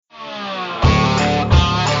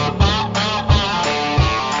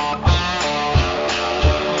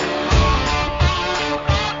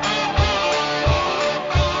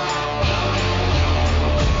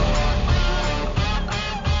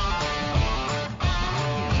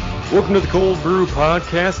Welcome to the Cold Brew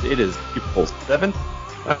Podcast. It is April 7th.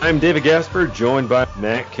 I'm David Gasper, joined by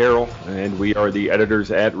Matt Carroll, and we are the editors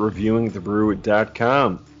at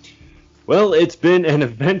reviewingthebrew.com. Well, it's been an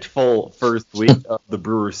eventful first week of the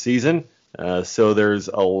Brewers season, so there's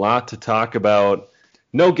a lot to talk about.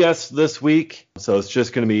 No guests this week, so it's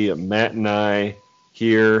just going to be Matt and I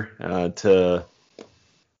here to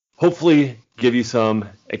hopefully give you some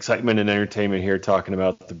excitement and entertainment here talking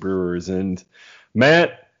about the Brewers. And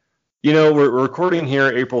Matt, you know, we're recording here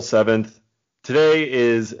April 7th. Today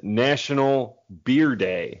is National Beer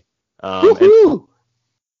Day. And the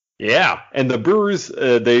Brewers,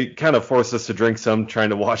 they kind of forced us to drink some trying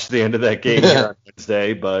to watch the end of that game here on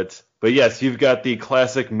Wednesday. But yes, you've got the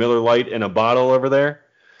classic Miller Lite in a bottle over there.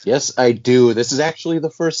 Yes, I do. This is actually the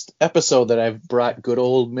first episode that I've brought good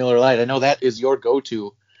old Miller Lite. I know that is your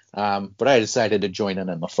go-to. But I decided to join in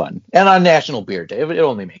on the fun. And on National Beer Day, it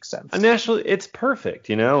only makes sense. It's perfect,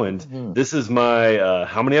 you know, and This is my,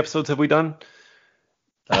 how many episodes have we done?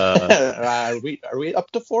 Are we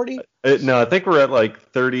up to 40? No, I think we're at like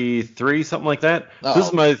 33, something like that. Oh. This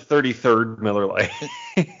is my 33rd Miller Lite.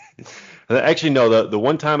 Actually, no, the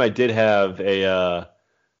one time I did have a,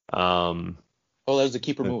 that was the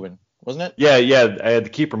Keeper Moving, wasn't it? Yeah, I had the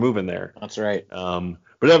Keeper Moving there. That's right.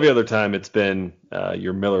 But every other time it's been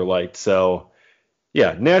your Miller Lite. So,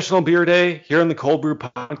 yeah, National Beer Day here on the Cold Brew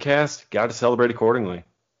Podcast. Got to celebrate accordingly.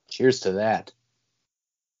 Cheers to that.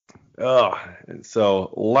 Oh,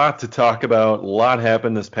 so a lot to talk about. A lot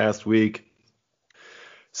happened this past week.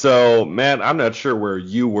 So, Matt, I'm not sure where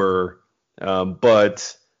you were,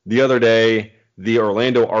 but the other day, the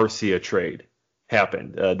Orlando Arcia trade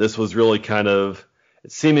happened. This was really kind of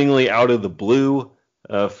seemingly out of the blue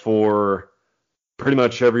for pretty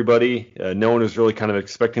much everybody. No one was really kind of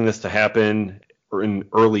expecting this to happen in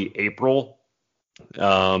early April.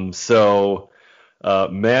 Matt,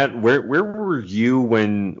 where were you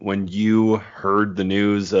when you heard the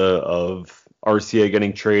news of Arcia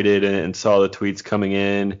getting traded and saw the tweets coming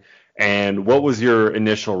in? And what was your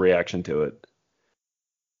initial reaction to it?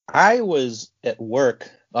 I was at work,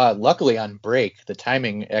 luckily on break. The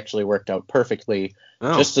timing actually worked out perfectly.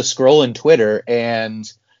 Just to scroll in Twitter, and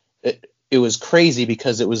it was crazy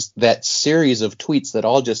because it was that series of tweets that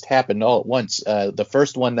all just happened all at once. The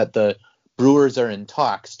first one that the Brewers are in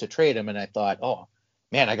talks to trade him, and I thought, oh,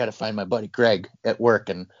 man, I got to find my buddy Greg at work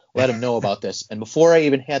and let him know about this. And before I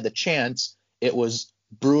even had the chance, it was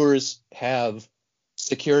Brewers have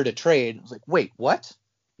secured a trade. I was like, wait, what?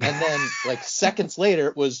 And then like seconds later,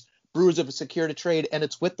 it was Brewers have secured a trade, and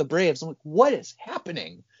it's with the Braves. I'm like, what is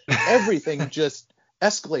happening? Everything just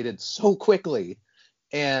escalated so quickly.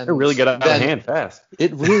 And it really got out of hand fast.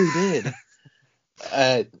 It really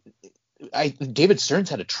did. David Stearns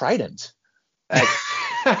had a trident.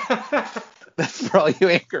 That's probably you,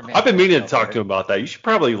 Anchorman. I've been meaning to talk to him about that. You should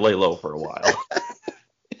probably lay low for a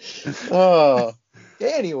while.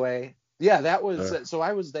 Anyway, yeah, that was so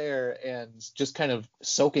I was there and just kind of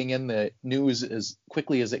soaking in the news as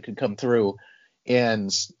quickly as it could come through.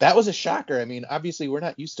 And that was a shocker. I mean, obviously we're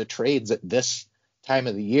not used to trades at this time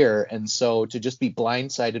of the year, and so to just be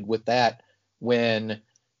blindsided with that when,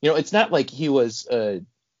 you know, it's not like he was a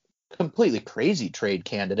completely crazy trade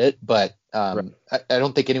candidate, but right. I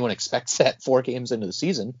don't think anyone expects that 4 games into the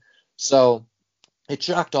season, so it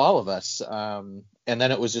shocked all of us, and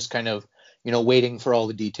then it was just kind of, you know, waiting for all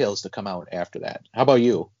the details to come out after that. How about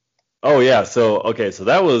you? Oh yeah, so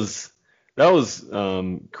that was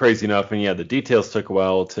crazy enough, and yeah, the details took a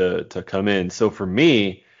while to come in. So for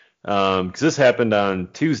me, because this happened on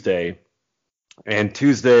Tuesday, and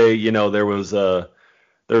Tuesday, you know, there was a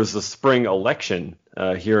spring election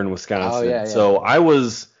here in Wisconsin. Oh, yeah. So I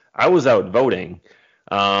was out voting.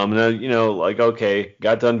 And I, you know, like, okay,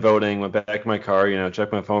 got done voting, went back in my car, you know,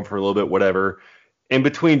 checked my phone for a little bit, whatever. In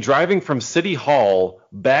between driving from City Hall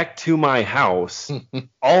back to my house,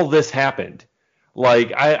 all this happened.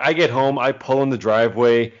 Like, I get home, I pull in the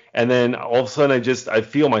driveway, and then all of a sudden I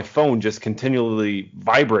feel my phone just continually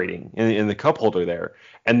vibrating in the cup holder there.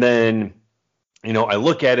 And then, you know, I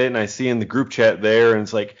look at it and I see in the group chat there, and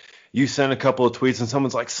it's like, you sent a couple of tweets and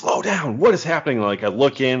someone's like, slow down, what is happening? Like, I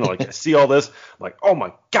look in, like, I see all this, I'm like, oh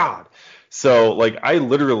my God. So, like, I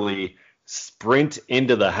literally sprint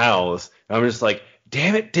into the house, and I'm just like,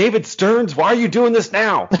 damn it, David Stearns, why are you doing this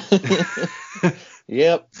now?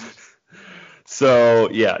 Yep. So,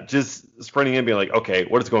 yeah, just sprinting in, being like, okay,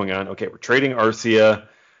 what is going on? Okay, we're trading Arcia.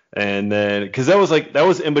 And then, because that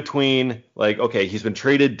was in between, like, okay, he's been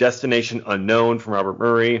traded, destination unknown from Robert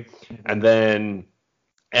Murray. And then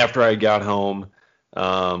after I got home,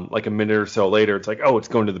 like a minute or so later, it's like, oh, it's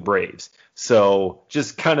going to the Braves. So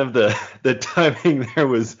just kind of the timing there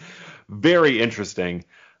was very interesting.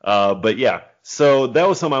 But yeah, so that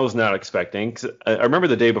was something I was not expecting. 'Cause I remember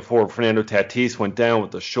the day before Fernando Tatis went down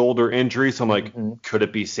with a shoulder injury. So I'm like, could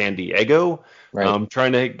it be San Diego? Right.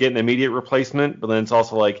 Trying to get an immediate replacement. But then it's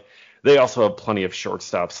also like they also have plenty of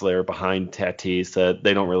shortstops there behind Tatis that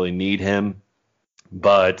they don't really need him.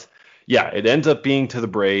 But yeah, it ends up being to the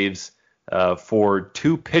Braves for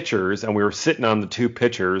two pitchers, and we were sitting on the two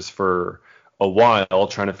pitchers for a while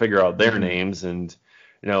trying to figure out their names, and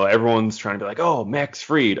everyone's trying to be like, oh, Max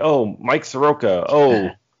Fried, oh, Mike Soroka,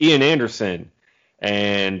 oh, Ian Anderson,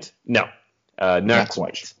 and no, not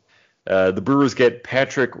quite. The Brewers get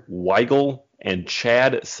Patrick Weigel and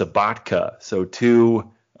Chad Sabatka, so two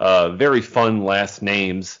very fun last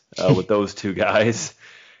names with those two guys.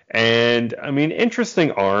 And, I mean,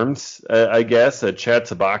 interesting arms, I guess. Chad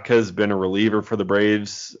Sabatka has been a reliever for the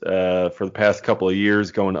Braves for the past couple of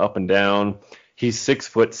years, going up and down. He's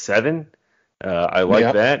 6'7". I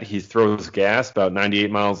like that. He throws gas about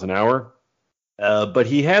 98 miles an hour. But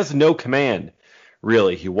he has no command,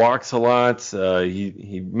 really. He walks a lot.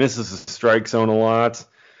 He misses the strike zone a lot.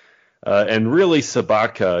 And really,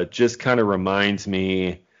 Sabatka just kind of reminds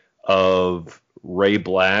me of Ray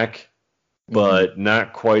Black, but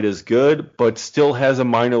not quite as good, but still has a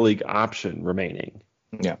minor league option remaining.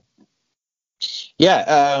 Yeah.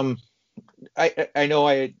 Yeah. I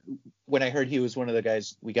know when I heard he was one of the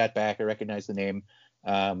guys we got back, I recognized the name.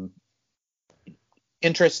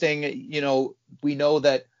 Interesting. We know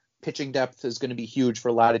that pitching depth is going to be huge for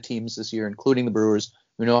a lot of teams this year, including the Brewers.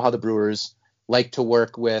 We know how the Brewers like to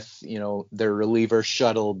work with, their reliever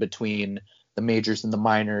shuttle between the majors and the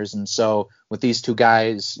minors. And so with these two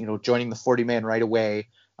guys, joining the 40-man right away,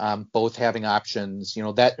 both having options,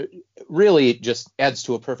 that really just adds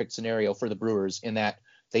to a perfect scenario for the Brewers in that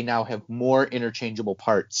they now have more interchangeable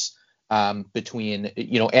parts between,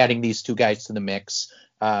 adding these two guys to the mix.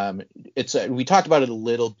 We talked about it a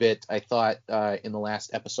little bit, I thought, in the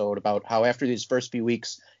last episode about how after these first few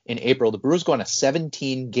weeks in April, the Brewers go on a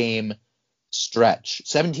 17-day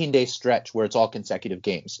stretch where it's all consecutive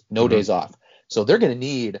games, no days off. So they're going to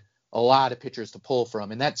need a lot of pitchers to pull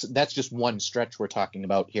from, and that's just one stretch we're talking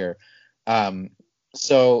about here.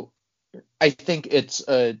 So I think it's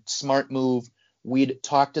a smart move. We'd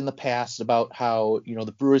talked in the past about how,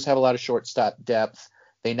 the Brewers have a lot of shortstop depth.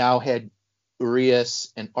 They now had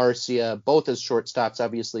Urias and Arcia, both as shortstops.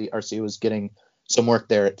 Obviously, Arcia was getting some work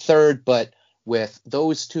there at third, but with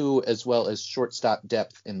those two as well as shortstop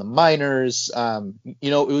depth in the minors,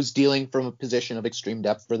 it was dealing from a position of extreme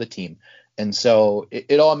depth for the team. And so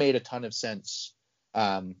it all made a ton of sense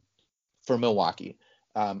for Milwaukee.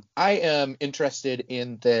 I am interested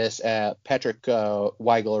in this Patrick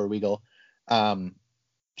Weigel.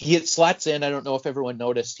 He slots in. I don't know if everyone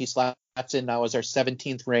noticed. He slots in now as our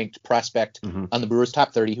 17th ranked prospect on the Brewers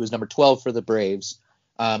top 30. He was number 12 for the Braves.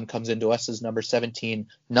 Comes into us as number 17.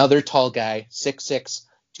 Another tall guy, 6'6",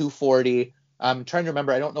 240. I'm trying to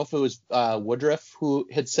remember. I don't know if it was Woodruff who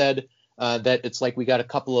had said that it's like we got a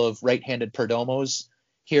couple of right-handed Perdomos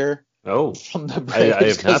here. Oh, from the Braves. I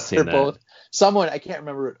have not seen that. Someone, I can't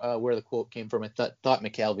remember where the quote came from. I thought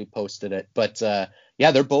McCalvy posted it. But,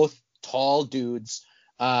 they're both tall dudes.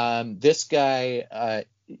 This guy,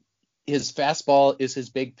 his fastball is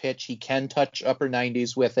his big pitch. He can touch upper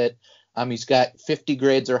 90s with it. He's got 50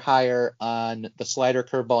 grades or higher on the slider,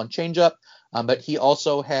 curveball, and changeup. But he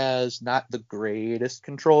also has not the greatest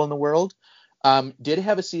control in the world. Did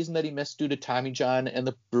have a season that he missed due to Tommy John, and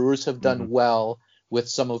the Brewers have done well with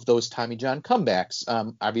some of those Tommy John comebacks.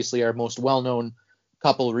 Obviously, our most well-known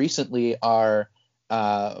couple recently are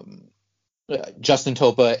Justin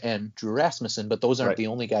Topa and Drew Rasmussen, but those aren't the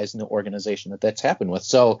only guys in the organization that's happened with.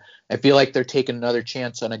 So I feel like they're taking another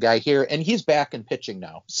chance on a guy here, and he's back in pitching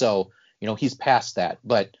now. So, he's past that.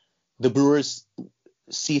 But the Brewers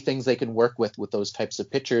see things they can work with those types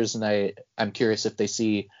of pitchers, and I'm curious if they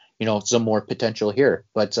see, some more potential here.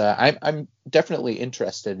 But I'm definitely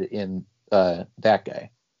interested in that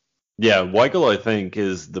guy. Yeah, Weigel, I think,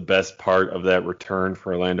 is the best part of that return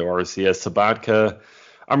for Orlando Arcia. Sabatka,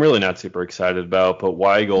 I'm really not super excited about, but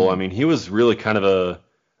Weigel, I mean, he was really kind of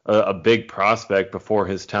a big prospect before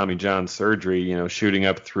his Tommy John surgery, shooting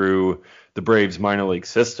up through the Braves minor league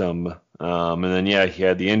system. And then, he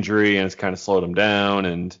had the injury and it's kind of slowed him down.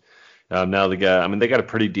 And now they got a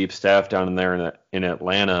pretty deep staff down in there in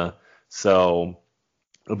Atlanta. So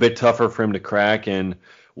a bit tougher for him to crack. And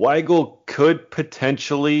Weigel could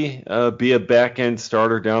potentially be a back-end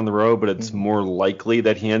starter down the road, but it's more likely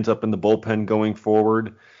that he ends up in the bullpen going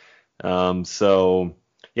forward. So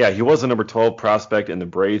yeah, he was a number 12 prospect in the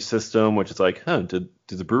Braves system, which is like, do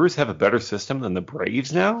the Brewers have a better system than the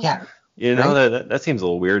Braves now? Yeah, You know, right. that seems a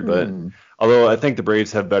little weird, but although I think the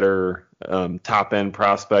Braves have better top end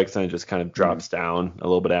prospects, and it just kind of drops down a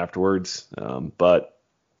little bit afterwards. But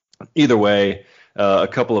either way, a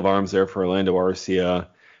couple of arms there for Orlando Arcia,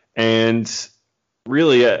 and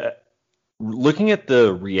really looking at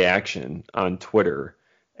the reaction on Twitter,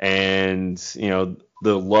 and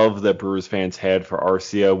the love that Brewers fans had for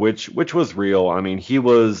Arcia, which was real. I mean, he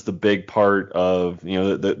was the big part of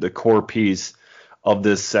the core piece of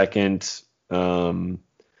this second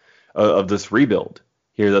of this rebuild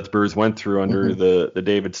here that the Brewers went through under the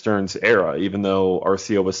David Stearns era. Even though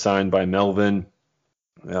Arcia was signed by Melvin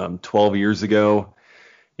 12 years ago,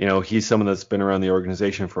 he's someone that's been around the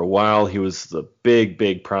organization for a while. He was the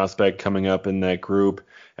big prospect coming up in that group,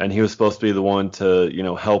 and he was supposed to be the one to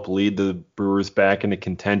help lead the Brewers back into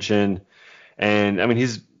contention. And I mean,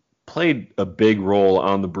 he's played a big role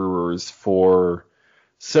on the Brewers for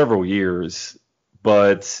several years,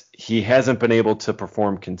 but he hasn't been able to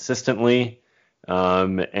perform consistently,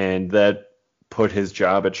 and that put his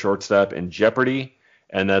job at shortstop in jeopardy.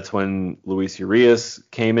 And that's when Luis Urias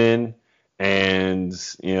came in, and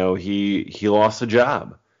he lost a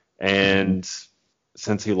job. And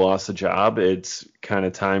since he lost the job, it's kind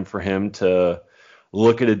of time for him to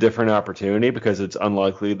look at a different opportunity, because it's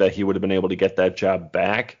unlikely that he would have been able to get that job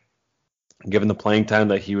back given the playing time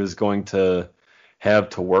that he was going to have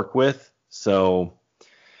to work with. So,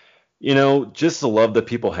 just the love that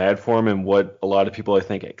people had for him and what a lot of people, I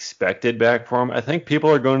think, expected back from him, I think people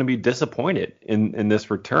are going to be disappointed in this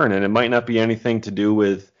return. And it might not be anything to do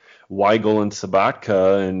with Weigel and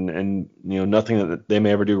Sabatka and nothing that they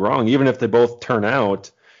may ever do wrong. Even if they both turn out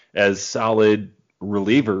as solid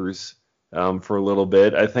relievers for a little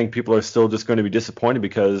bit, I think people are still just going to be disappointed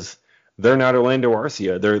because they're not Orlando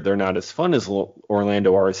Arcia. They're not as fun as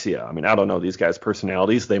Orlando Arcia. I mean, I don't know these guys'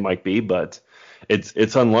 personalities. They might be, but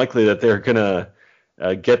it's unlikely that they're going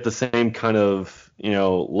to get the same kind of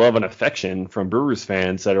love and affection from Brewers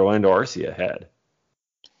fans that Orlando Arcia had.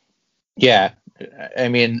 Yeah, I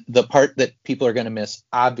mean, the part that people are going to miss,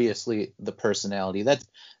 obviously, the personality.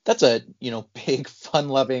 That's a big,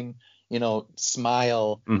 fun-loving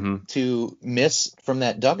smile to miss from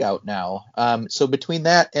that dugout now. So between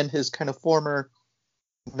that and his kind of former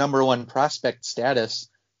number one prospect status,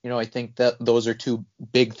 I think that those are two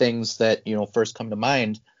big things that first come to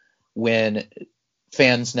mind when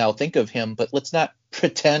fans now think of him. But let's not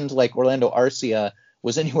pretend like Orlando Arcia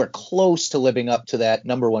was anywhere close to living up to that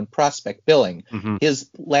number one prospect billing. His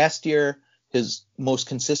last year, his most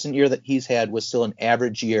consistent year that he's had, was still an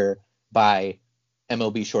average year by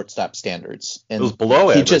MLB shortstop standards. And it was below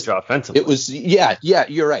average offensively. It was, yeah,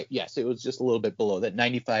 you're right. Yes, it was just a little bit below that.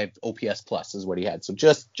 95 OPS plus is what he had, so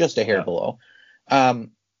just a hair below.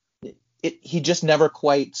 He just never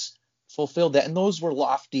quite fulfilled that, and those were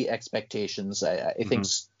lofty expectations. I think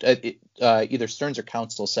either Stearns or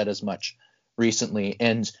Counsell said as much recently,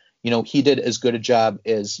 and he did as good a job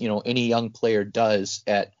as any young player does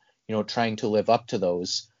at trying to live up to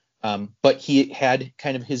those. But he had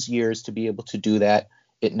kind of his years to be able to do that.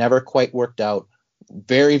 It never quite worked out.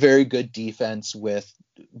 Very, very good defense with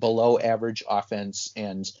below average offense.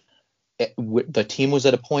 And the team was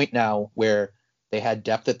at a point now where they had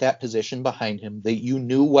depth at that position behind him. You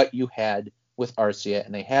knew what you had with Arcia,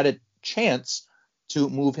 and they had a chance to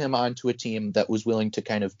move him onto a team that was willing to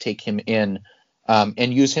kind of take him in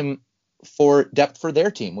and use him for depth for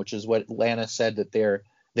their team, which is what Atlanta said that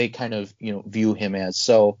they kind of view him as.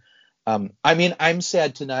 So I mean, I'm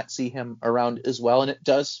sad to not see him around as well, and it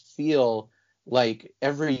does feel like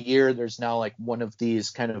every year there's now like one of these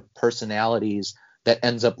kind of personalities that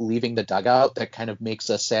ends up leaving the dugout that kind of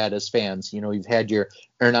makes us sad as fans. You've had your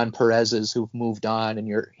Hernan Perez's who've moved on, and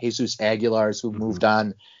your Jesus Aguilar's who've moved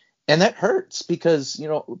on, and that hurts because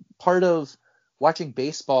part of watching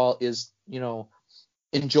baseball is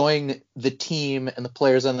enjoying the team and the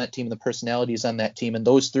players on that team and the personalities on that team, and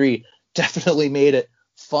those three definitely made it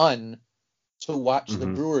fun to watch the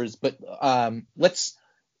Brewers. But let's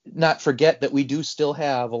not forget that we do still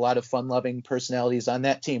have a lot of fun-loving personalities on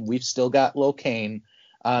that team. We've still got Locaine.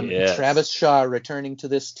 Yes. Travis Shaw returning to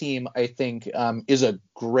this team, I think, is a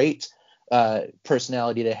great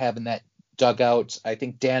personality to have in that dugout. I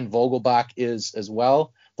think Dan Vogelbach is as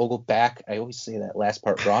well. Vogelbach, I always say that last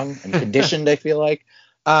part wrong. I'm conditioned, I feel like.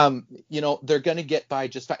 They're going to get by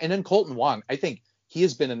just fine. And then Colton Wong, I think he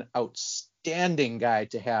has been an outstanding guy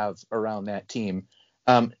to have around that team.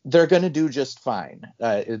 They're going to do just fine.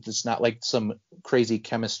 It's not like some crazy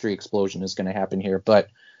chemistry explosion is going to happen here, but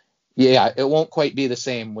Yeah, it won't quite be the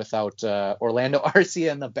same without Orlando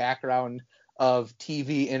Arcia in the background of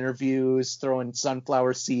TV interviews, throwing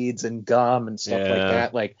sunflower seeds and gum and stuff like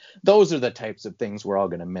that. Like, those are the types of things we're all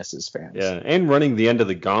going to miss as fans. Yeah, and running the end of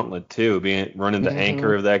the gauntlet too, running the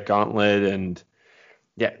anchor of that gauntlet. And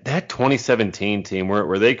yeah, that 2017 team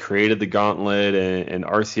where they created the gauntlet and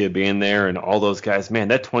Arcia being there and all those guys, man,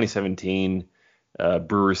 that 2017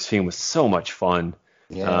 Brewers team was so much fun.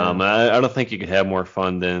 Yeah. I don't think you could have more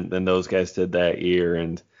fun than those guys did that year.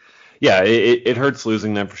 And yeah, it hurts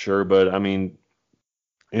losing them for sure. But I mean,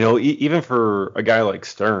 even for a guy like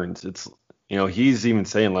Stearns, it's, he's even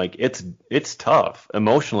saying like it's tough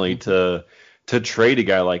emotionally to trade a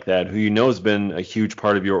guy like that who has been a huge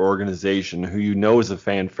part of your organization, who is a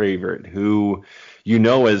fan favorite, who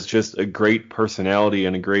is just a great personality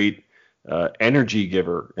and a great energy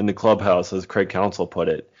giver in the clubhouse, as Craig Counsell put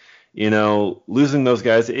it. Losing those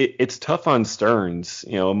guys, it's tough on Stearns,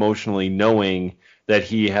 emotionally, knowing that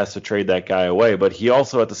he has to trade that guy away. But he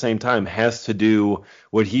also, at the same time, has to do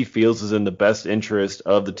what he feels is in the best interest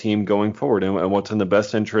of the team going forward and what's in the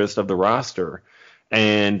best interest of the roster.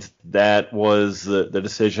 And that was the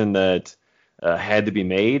decision that had to be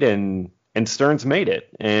made, and Stearns made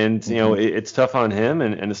it. And, it's tough on him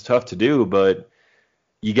and it's tough to do, but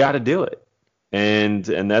you got to do it. And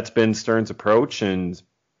that's been Stearns' approach. And,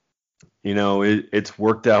 it's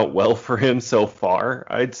worked out well for him so far,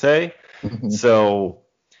 I'd say. So,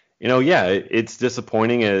 it's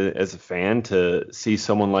disappointing as a fan to see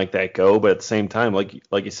someone like that go. But at the same time,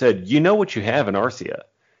 like you said, what you have in Arcia.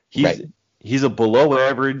 He's a below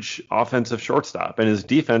average offensive shortstop, and his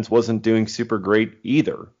defense wasn't doing super great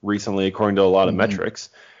either recently, according to a lot of metrics.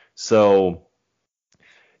 So,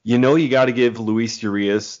 you got to give Luis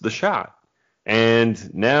Urias the shot.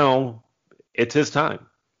 And now it's his time.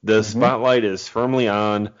 The spotlight is firmly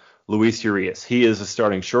on Luis Urias. He is a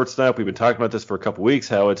starting shortstop. We've been talking about this for a couple weeks,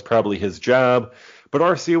 how it's probably his job. But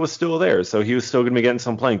Arcia was still there, so he was still going to be getting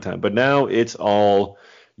some playing time. But now it's all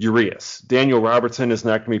Urias. Daniel Robertson is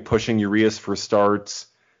not going to be pushing Urias for starts.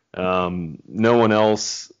 No one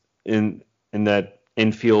else in that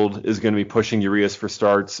infield is going to be pushing Urias for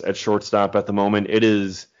starts at shortstop at the moment. It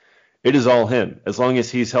is all him. As long as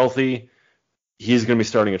he's healthy, he's going to be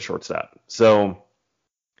starting at shortstop. So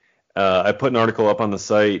I put an article up on the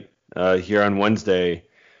site here on Wednesday.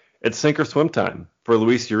 It's sink or swim time for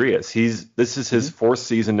Luis Urias. This is his fourth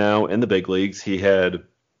season now in the big leagues. He had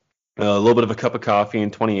a little bit of a cup of coffee in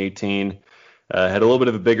 2018, had a little bit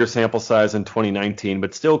of a bigger sample size in 2019,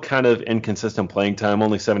 but still kind of inconsistent playing time,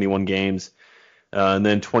 only 71 games. And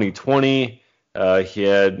then 2020, he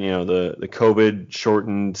had, the COVID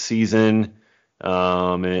shortened season,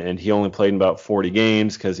 and he only played in about 40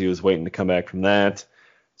 games because he was waiting to come back from that.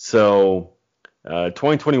 So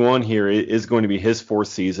 2021 here is going to be his fourth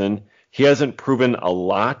season. He hasn't proven a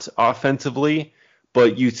lot offensively,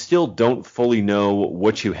 but you still don't fully know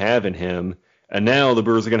what you have in him. And now the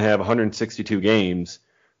Brewers are going to have 162 games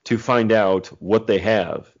to find out what they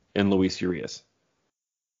have in Luis Urias.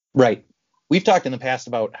 Right. We've talked in the past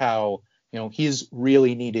about how, he's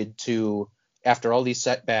really needed to, after all these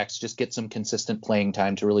setbacks, just get some consistent playing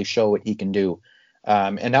time to really show what he can do.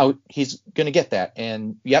 And now he's going to get that.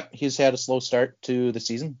 And, yep, he's had a slow start to the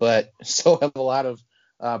season, but so have a lot of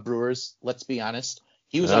Brewers, let's be honest.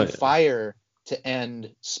 He was on fire to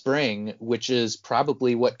end spring, which is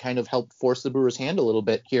probably what kind of helped force the Brewers' hand a little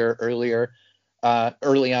bit here early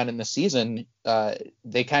on in the season.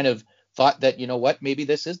 They kind of thought that, maybe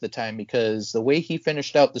this is the time, because the way he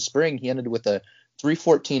finished out the spring, he ended with a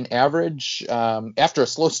 314 average after a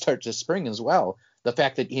slow start to spring as well. The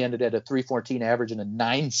fact that he ended at a 314 average and a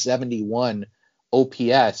 971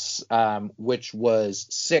 OPS, which was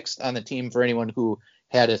sixth on the team for anyone who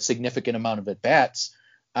had a significant amount of at-bats.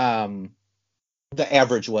 The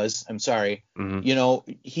average was, I'm sorry.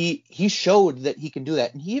 He showed that he can do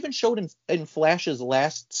that. And he even showed in flashes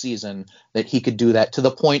last season that he could do that, to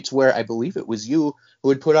the point where I believe it was you who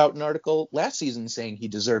had put out an article last season saying he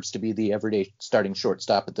deserves to be the everyday starting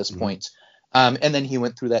shortstop at this point. And then he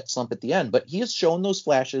went through that slump at the end. But he has shown those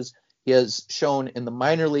flashes. He has shown in the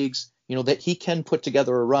minor leagues, that he can put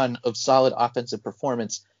together a run of solid offensive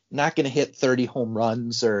performance. Not going to hit 30 home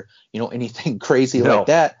runs or, anything crazy like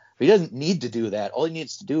that. But he doesn't need to do that. All he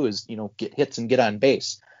needs to do is, get hits and get on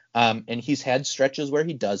base. And he's had stretches where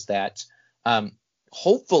he does that.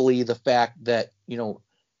 Hopefully the fact that,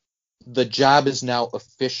 the job is now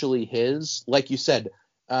officially his, like you said,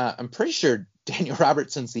 I'm pretty sure Daniel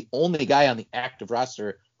Robertson's the only guy on the active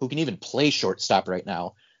roster who can even play shortstop right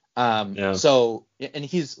now. So, and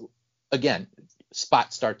he's, again,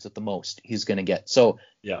 spot starts at the most he's going to get. So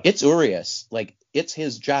it's Urias, like it's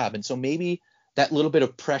his job. And so maybe that little bit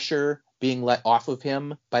of pressure being let off of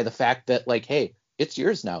him by the fact that like, hey, it's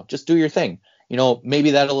yours now, just do your thing.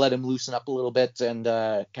 Maybe that'll let him loosen up a little bit and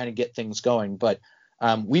kind of get things going. But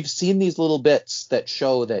we've seen these little bits that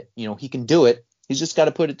show that, he can do it. He's just got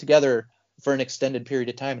to put it together for an extended period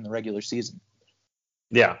of time in the regular season.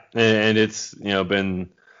 Yeah, and it's been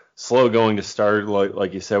slow going to start,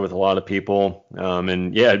 like you said, with a lot of people.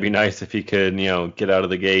 And yeah, it'd be nice if he could get out of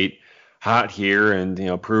the gate hot here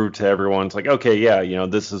and prove to everyone it's like, okay, yeah,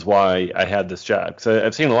 this is why I had this job. Because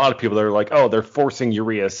I've seen a lot of people that are like, oh, they're forcing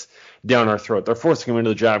Urias down our throat. They're forcing him into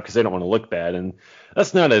the job because they don't want to look bad, and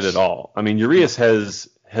that's not it at all. I mean, Urias has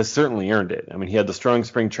certainly earned it. I mean, he had the strong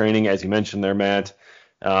spring training, as you mentioned there, Matt.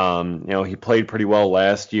 He played pretty well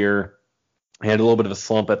last year. He had a little bit of a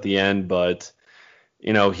slump at the end, but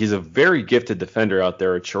he's a very gifted defender out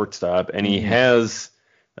there at shortstop, and he has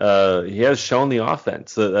shown the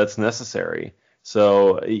offense that's necessary.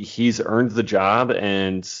 So he's earned the job,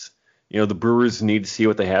 and the Brewers need to see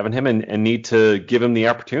what they have in him and need to give him the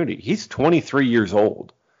opportunity. He's 23 years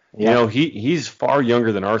old. Yeah. He's far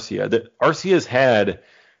younger than Arcia. Arcia's had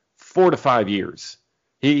 4 to 5 years.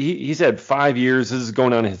 He's had 5 years. This is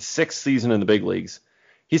going on his 6th season in the big leagues.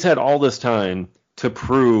 He's had all this time to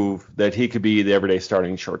prove that he could be the everyday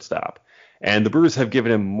starting shortstop. And the Brewers have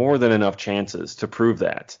given him more than enough chances to prove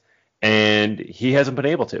that. And he hasn't been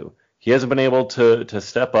able to. He hasn't been able to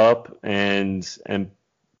step up and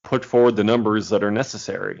put forward the numbers that are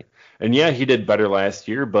necessary. And yeah, he did better last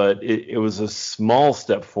year, but it was a small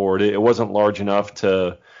step forward. It wasn't large enough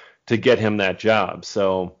to get him that job.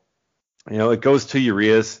 So, it goes to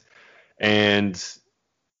Urias. And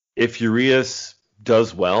if Urias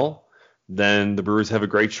does well, then the Brewers have a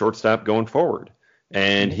great shortstop going forward.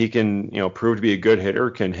 And he can, prove to be a good hitter,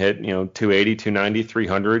 can hit, 280, 290,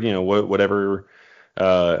 300, whatever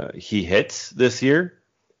he hits this year.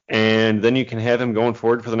 And then you can have him going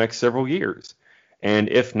forward for the next several years. And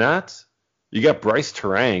if not, you got Bryce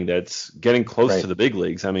Turang that's getting close to the big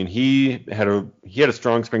leagues. I mean, he had a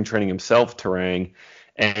strong spring training himself, Turang,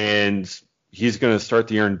 and he's going to start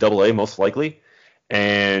the year in Double-A most likely.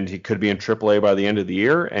 And he could be in Triple-A by the end of the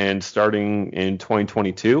year. And starting in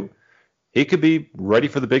 2022, he could be ready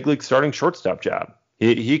for the big league starting shortstop job.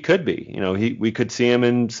 He could be. We could see him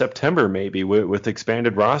in September maybe with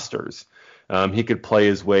expanded rosters. He could play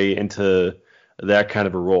his way into that kind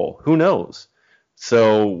of a role. Who knows?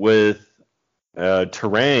 So with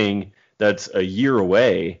Turang, that's a year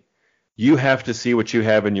away, you have to see what you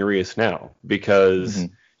have in Urias now, because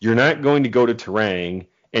you're not going to go to Turang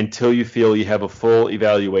until you feel you have a full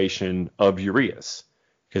evaluation of Urias,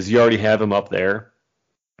 because you already have him up there,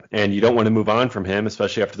 and you don't want to move on from him,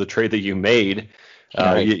 especially after the trade that you made.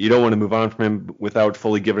 You don't want to move on from him without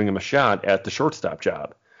fully giving him a shot at the shortstop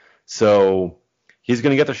job. So he's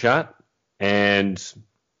going to get the shot, and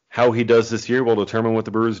how he does this year will determine what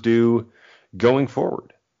the Brewers do going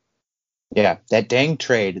forward. Yeah, that dang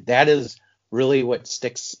trade, that is really what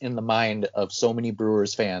sticks in the mind of so many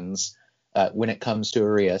Brewers fans when it comes to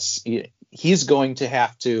Urias. He's going to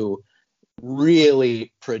have to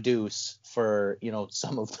really produce for,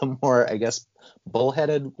 some of the more, I guess,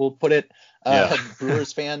 bullheaded, we'll put it,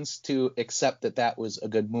 Brewers fans to accept that was a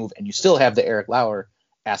good move. And you still have the Eric Lauer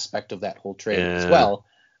aspect of that whole trade as well.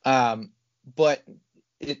 But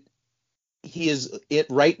he is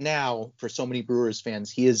right now for so many Brewers fans.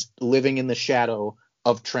 He is living in the shadow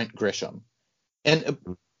of Trent Grisham, and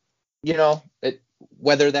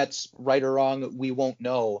whether that's right or wrong, we won't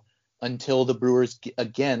know until the Brewers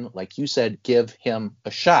again, like you said, give him a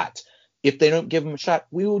shot. If they don't give him a shot,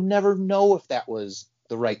 we will never know if that was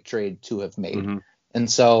the right trade to have made. And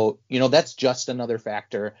so, that's just another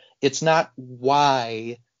factor. It's not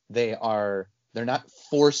why they're not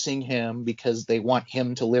forcing him because they want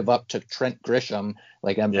him to live up to Trent Grisham.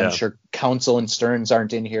 Like I'm sure Counsell and Stearns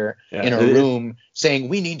aren't in here in a room saying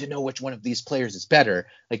we need to know which one of these players is better.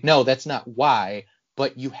 Like, no, that's not why.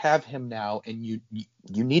 But you have him now, and you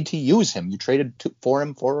need to use him. You traded for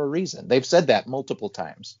him for a reason. They've said that multiple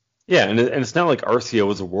times. Yeah, and it's not like Arcia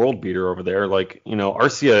was a world beater over there. Like,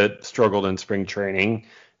 Arcia struggled in spring training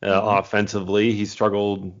offensively. He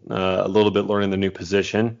struggled a little bit learning the new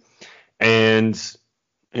position. And,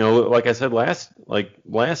 like I said last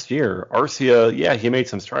year, Arcia, he made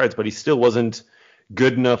some strides, but he still wasn't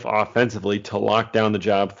good enough offensively to lock down the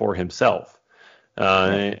job for himself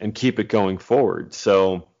and keep it going forward.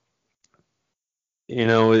 So,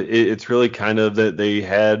 it's really kind of that they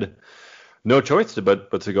had no choice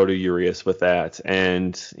but to go to Urias with that.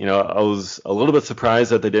 And, I was a little bit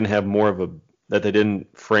surprised that they didn't have more of that they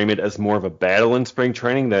didn't frame it as more of a battle in spring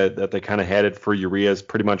training, that they kind of had it for Urias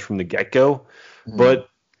pretty much from the get-go. Mm-hmm. But,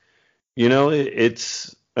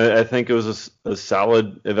 I think it was a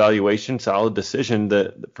solid evaluation, solid decision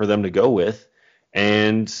for them to go with,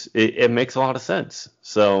 and it makes a lot of sense.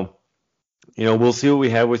 So, we'll see what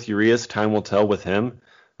we have with Urias. Time will tell with him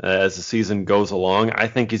as the season goes along. I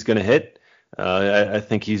think he's going to hit. I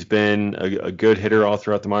think he's been a good hitter all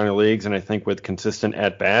throughout the minor leagues, and I think with consistent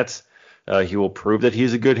at-bats, he will prove that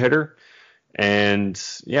he's a good hitter. And,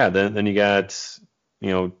 then you got,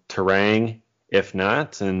 Turang, if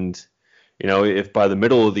not, and if by the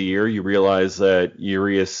middle of the year you realize that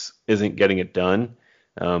Urias isn't getting it done,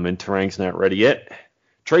 and Turang's not ready yet,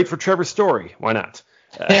 trade for Trevor Story. Why not?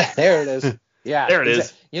 There it is. Yeah. There it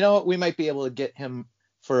is. We might be able to get him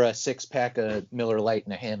for a 6-pack of Miller Lite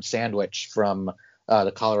and a ham sandwich from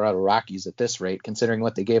the Colorado Rockies at this rate, considering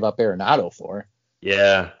what they gave up Arenado for.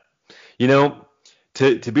 Yeah.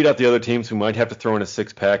 To beat out the other teams, we might have to throw in a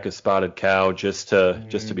 6-pack of Spotted Cow just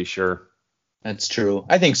to be sure. That's true.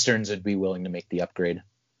 I think Stearns would be willing to make the upgrade.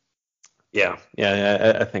 Yeah,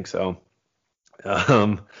 I think so.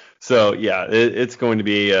 It's going to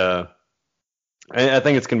be. I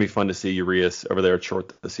think it's going to be fun to see Urias over there at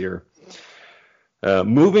short this year.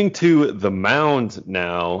 Moving to the mound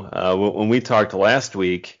now. When we talked last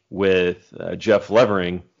week with Jeff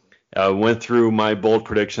Levering, went through my bold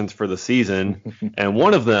predictions for the season, and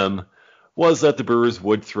one of them was that the Brewers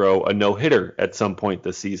would throw a no-hitter at some point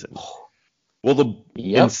this season. Well,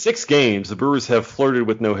 in 6 games, the Brewers have flirted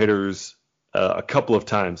with no-hitters a couple of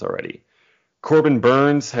times already. Corbin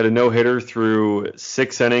Burnes had a no-hitter through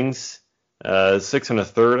 6 innings, 6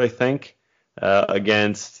 1/3, I think,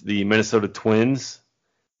 against the Minnesota Twins.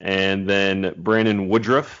 And then Brandon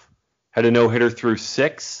Woodruff had a no-hitter through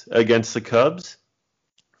 6 against the Cubs.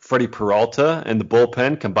 Freddie Peralta and the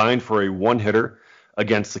bullpen combined for a 1-hitter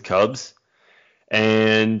against the Cubs.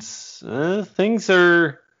 And things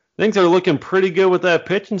are looking pretty good with that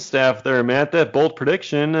pitching staff there, Matt. That bold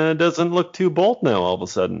prediction doesn't look too bold now all of a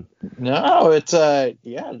sudden. No, it's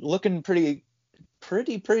looking pretty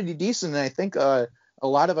decent. And I think a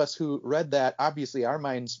lot of us who read that, obviously our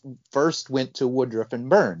minds first went to Woodruff and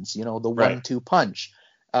Burnes, the 1-2 punch.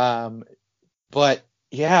 But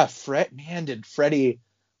yeah, did Freddie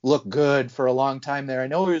look good for a long time there. I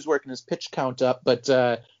know he was working his pitch count up, but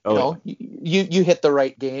you hit the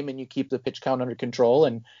right game and you keep the pitch count under control,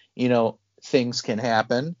 and things can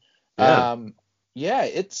happen. Yeah.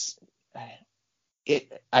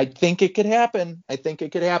 I think it could happen.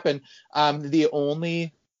 The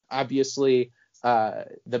only, obviously,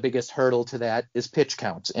 the biggest hurdle to that is pitch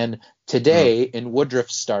count. And today in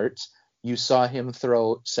Woodruff's start, you saw him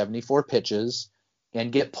throw 74 pitches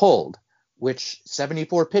and get pulled, which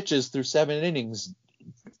 74 pitches through 7 innings,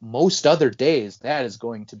 most other days, that is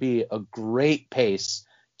going to be a great pace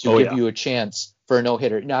to give you a chance for a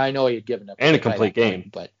no-hitter. Now, I know he had given up and a complete game,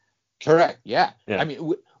 but correct. Yeah. I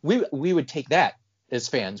mean, we would take that as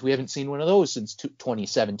fans. We haven't seen one of those since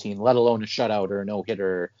 2017, let alone a shutout or a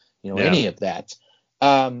no-hitter, any of that.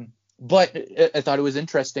 But I thought it was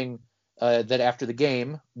interesting that after the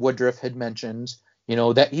game, Woodruff had mentioned,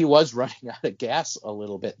 that he was running out of gas a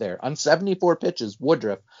little bit there. On 74 pitches,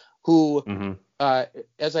 Woodruff, who,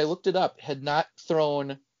 as I looked it up, had not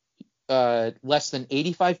thrown less than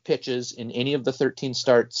 85 pitches in any of the 13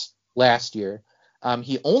 starts last year.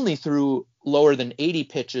 He only threw lower than 80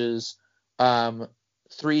 pitches 3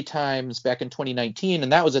 times back in 2019,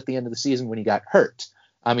 and that was at the end of the season when he got hurt.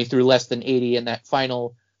 He threw less than 80 in that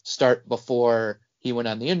final start before he went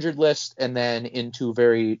on the injured list, and then in 2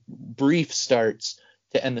 very brief starts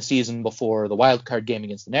to end the season before the wild card game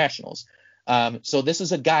against the Nationals. So this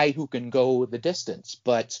is a guy who can go the distance,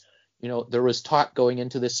 but there was talk going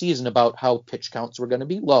into the season about how pitch counts were going to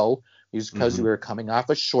be low because we were coming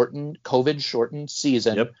off a COVID-shortened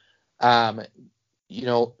season. Yep.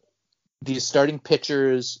 These starting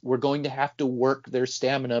pitchers were going to have to work their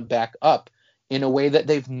stamina back up in a way that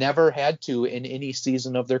they've never had to in any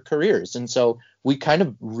season of their careers. And so we kind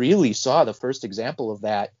of really saw the first example of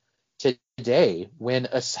that today when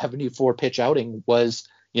a 74 pitch outing was,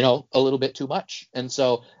 a little bit too much. And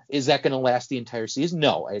so is that going to last the entire season?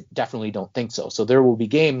 No, I definitely don't think so. So there will be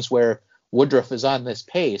games where Woodruff is on this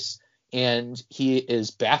pace and he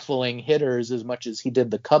is baffling hitters as much as he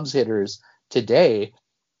did the Cubs hitters today.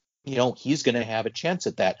 He's going to have a chance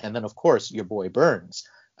at that. And then, of course, your boy Burnes.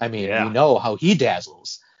 I mean, we know how he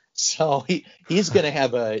dazzles. So he's going to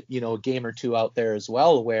have a game or 2 out there as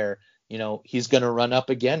well where, he's going to run up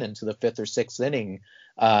again into the 5th or 6th inning.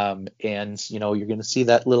 And, you're going to see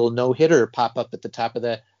that little no-hitter pop up at the top of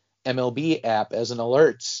the MLB app as an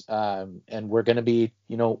alert, and we're going to be,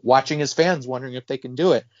 watching as fans, wondering if they can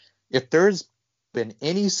do it. If there's been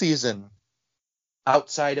any season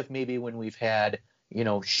outside of maybe when we've had,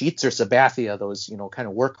 Sheets or Sabathia, those, kind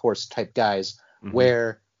of workhorse type guys,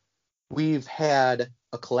 where we've had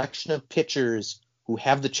a collection of pitchers who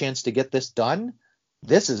have the chance to get this done,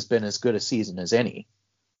 this has been as good a season as any.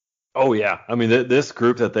 Oh, yeah. I mean, this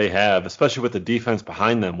group that they have, especially with the defense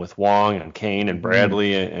behind them, with Wong and Kane and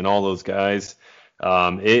Bradley and all those guys,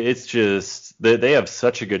 it's just they have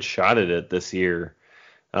such a good shot at it this year.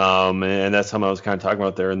 And that's something I was kind of talking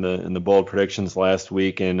about there in the bold predictions last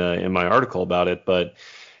week and in my article about it. But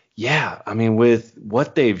yeah, I mean, with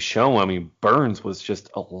what they've shown, I mean, Burnes was just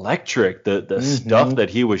electric. The stuff that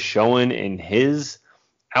he was showing in his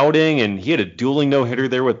outing, and he had a dueling no-hitter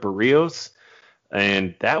there with Berríos,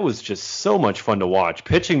 and that was just so much fun to watch.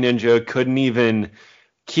 Pitching Ninja couldn't even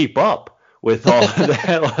keep up with all of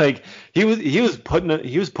that. Like he was putting the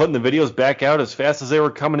videos back out as fast as they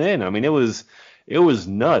were coming in. I mean, it was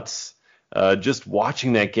nuts. Just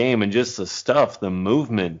watching that game and just the stuff, the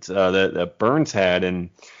movement that Burnes had. And,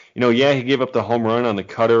 he gave up the home run on the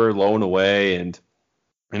cutter low and away. And,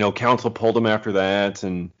 Counsell pulled him after that.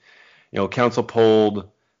 And, Counsell pulled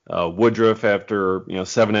Woodruff after,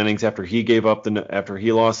 7 innings after he gave up after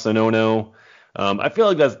he lost the no-no. I feel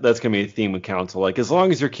like that's going to be a theme with Counsell. Like, as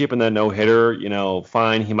long as you're keeping that no-hitter,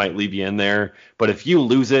 fine, he might leave you in there. But if you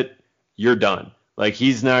lose it, you're done. Like,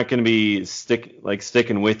 he's not going to be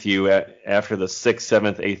sticking with you after the 6th,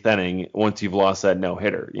 7th, 8th inning once you've lost that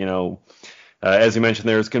no-hitter. As you mentioned,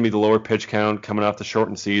 there's going to be the lower pitch count coming off the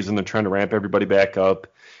shortened season. They're trying to ramp everybody back up.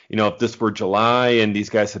 If this were July and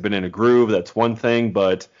these guys have been in a groove, that's one thing.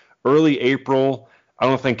 But early April, I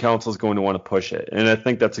don't think Counsell's going to want to push it. And I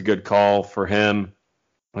think that's a good call for him,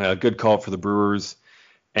 a good call for the Brewers.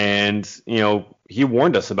 And, he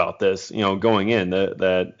warned us about this, going in,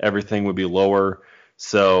 that everything would be lower.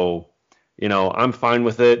 So, I'm fine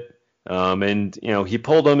with it. And, he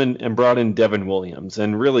pulled him and brought in Devin Williams.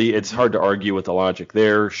 And really, it's hard to argue with the logic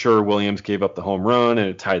there. Sure, Williams gave up the home run and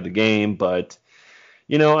it tied the game. But,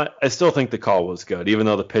 I still think the call was good, even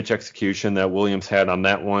though the pitch execution that Williams had on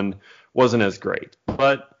that one wasn't as great.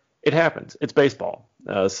 But it happens. It's baseball.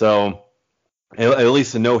 So at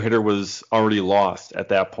least the no-hitter was already lost at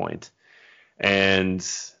that point. And,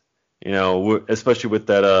 especially with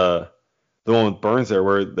that, the one with Burnes there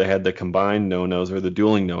where they had the combined no-nos or the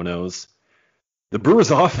dueling no-nos, the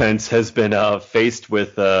Brewers offense has been faced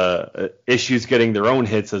with issues getting their own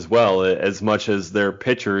hits as well, as much as their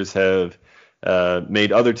pitchers have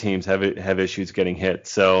made other teams have issues getting hit.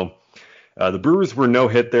 So the Brewers were no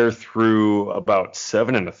hit there through about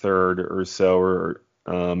 7 1/3 or so,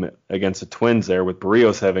 against the Twins there, with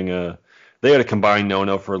Berríos they had a combined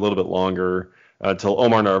no-no for a little bit longer until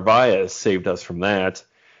Omar Narvaez saved us from that.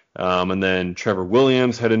 And then Trevor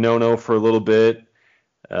Williams had a no-no for a little bit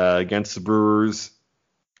against the Brewers.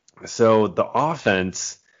 So the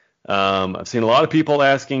offense, I've seen a lot of people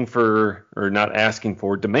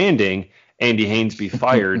demanding Andy Haynes be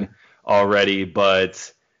fired already,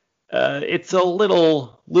 but it's a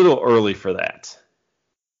little early for that.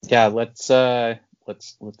 Yeah, let's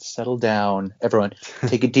settle down. Everyone,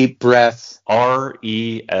 take a deep breath.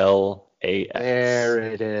 RELAX. There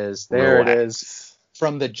it is. Relax. It is.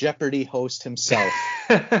 From the Jeopardy host himself.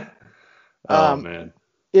 Man.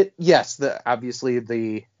 Obviously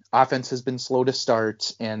the offense has been slow to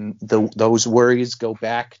start, and those worries go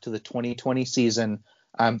back to the 2020 season.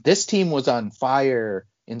 This team was on fire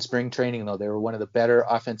in spring training, though. They were one of the better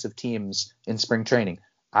offensive teams in spring training.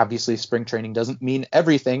 Obviously, spring training doesn't mean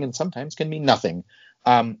everything and sometimes can mean nothing.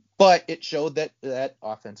 But it showed that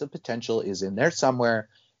offensive potential is in there somewhere.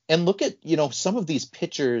 And look at, some of these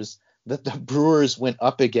pitchers that the Brewers went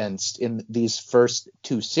up against in these first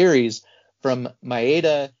 2 series, from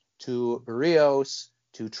Maeda to Berríos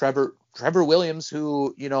to Trevor Williams,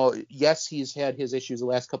 who, yes, he's had his issues the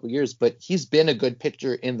last couple of years, but he's been a good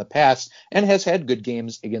pitcher in the past and has had good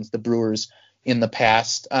games against the Brewers in the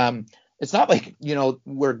past. It's not like,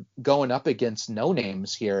 we're going up against no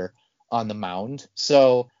names here on the mound.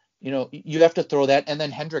 So, you have to throw that. And then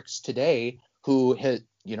Hendricks today, who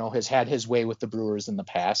has had his way with the Brewers in the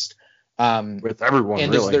past. With everyone,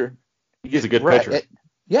 and really. He's a good pitcher.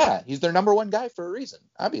 He's their number one guy for a reason,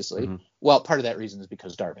 obviously. Mm-hmm. Well, part of that reason is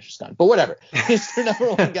because Darvish is gone, but whatever. He's their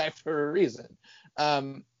number one guy for a reason.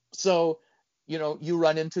 So, you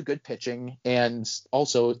run into good pitching, and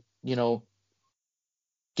also,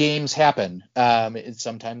 games happen.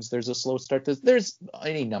 Sometimes there's a slow start. There's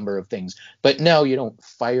any number of things. But no, you don't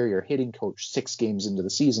fire your hitting coach 6 games into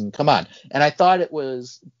the season. Come on. And I thought it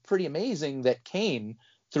was pretty amazing that Kane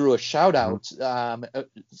threw a shout out,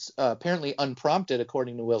 apparently unprompted,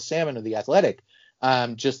 according to Will Salmon of The Athletic.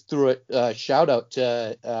 Just threw a shout out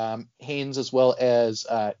to Haynes as well as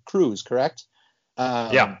Cruz, correct?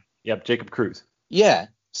 Yep, Jacob Cruz. Yeah.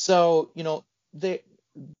 So, the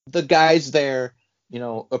guys there,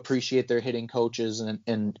 appreciate their hitting coaches,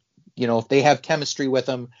 and if they have chemistry with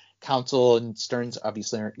them, Counsell and Stearns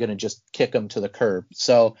obviously aren't going to just kick them to the curb.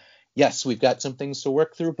 So, yes, we've got some things to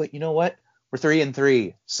work through, but you know what? We're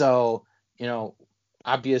 3-3. So,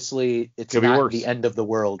 obviously it's not the end of the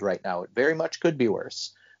world right now. It very much could be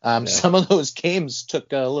worse. Some of those games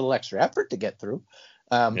took a little extra effort to get through.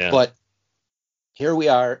 But here we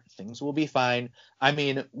are. Things will be fine. I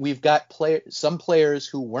mean, we've got some players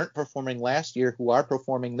who weren't performing last year who are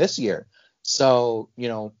performing this year. So,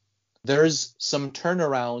 there's some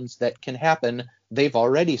turnarounds that can happen. They've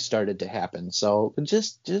already started to happen. So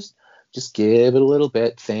just give it a little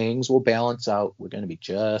bit. Things will balance out. We're going to be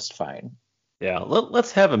just fine. Yeah,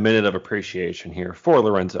 let's have a minute of appreciation here for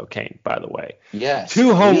Lorenzo Cain, by the way. Yes.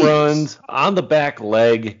 2 home runs on the back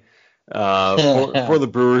leg for the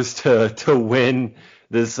Brewers to win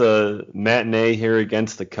this matinee here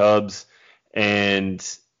against the Cubs. And,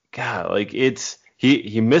 God,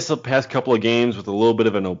 he missed the past couple of games with a little bit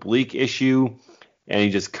of an oblique issue, and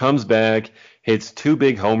he just comes back, hits 2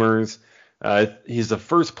 big homers. He's the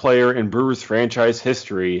first player in Brewers franchise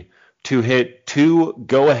history to hit 2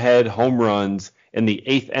 go-ahead home runs in the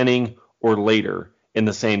 8th inning or later in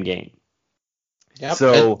the same game. Yep.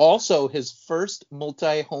 So, and also his first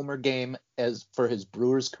multi-homer game for his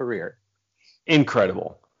Brewers career.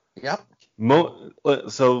 Incredible. Yep.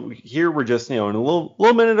 So here we're just, in a little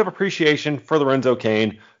minute of appreciation for Lorenzo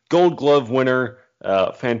Cain, Gold Glove winner,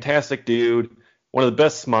 fantastic dude, one of the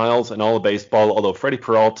best smiles in all of baseball, although Freddie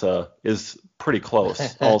Peralta is pretty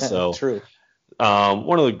close also. True.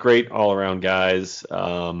 One of the great all-around guys.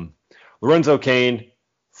 Lorenzo Cain,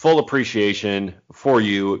 full appreciation for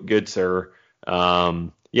you, good sir.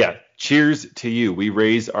 Cheers to you. We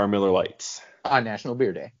raise our Miller Lights. On National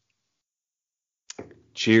Beer Day.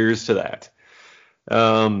 Cheers to that.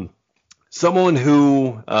 Someone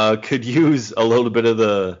who could use a little bit of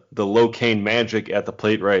the low Cain magic at the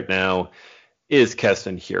plate right now is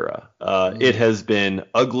Keston Hiura. It has been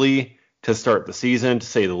ugly to start the season, to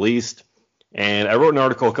say the least. And I wrote an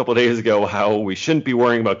article a couple of days ago how we shouldn't be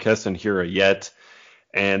worrying about Keston Hiura yet.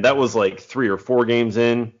 And that was like 3 or 4 games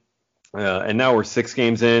in. And now we're 6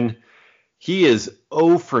 games in. He is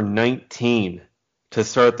 0 for 19 to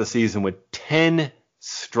start the season with 10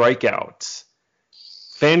 strikeouts.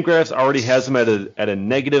 Fangraphs already has him at a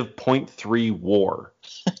negative .3 WAR.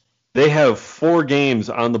 They have 4 games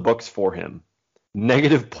on the books for him.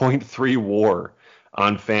 Negative .3 WAR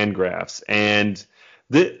on Fangraphs. And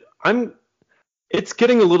it's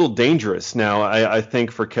getting a little dangerous now, I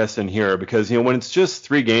think, for Keston Hiura, because, when it's just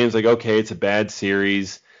 3 games, okay, it's a bad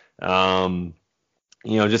series, just kind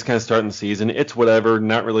of starting the season, it's whatever,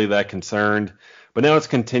 not really that concerned. But now it's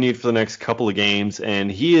continued for the next couple of games,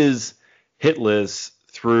 and he is hitless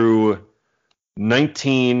through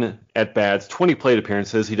 19 at-bats, 20 plate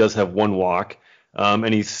appearances. He does have 1 walk,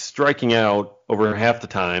 and he's striking out over half the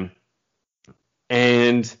time.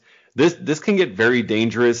 And this can get very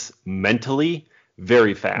dangerous mentally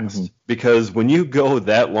very fast, because when you go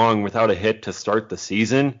that long without a hit to start the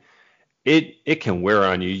season, it can wear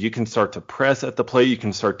on you. You can start to press at the plate, you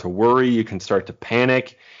can start to worry, you can start to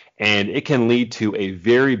panic, and it can lead to a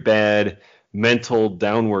very bad mental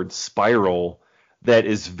downward spiral that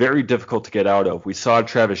is very difficult to get out of. We saw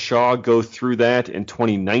Travis Shaw go through that in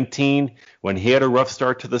 2019 when he had a rough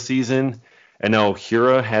start to the season, and now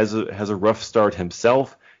Hiura has a rough start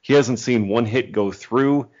himself. He hasn't seen 1 hit go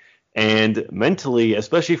through, and mentally,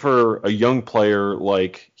 especially for a young player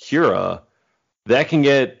like Hiura, that can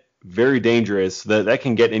get very dangerous. That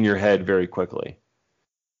can get in your head very quickly.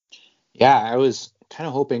 Yeah, I was kind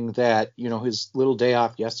of hoping that, his little day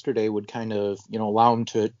off yesterday would kind of, allow him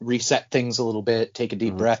to reset things a little bit, take a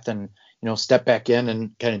deep breath, and, step back in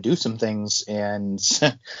and kind of do some things. And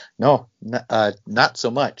no, not so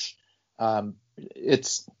much.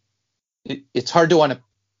 It's hard to want to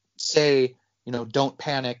say, don't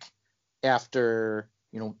panic after,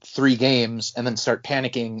 3 games and then start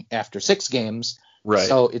panicking after 6 games. Right.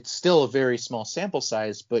 So it's still a very small sample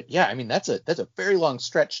size, but yeah, I mean, that's a very long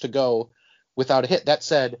stretch to go without a hit. That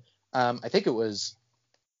said, I think it was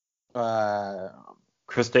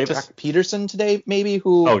Chris Davis, Jack Peterson today, maybe,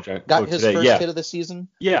 who got his first hit of the season.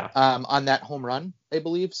 Yeah. On that home run, I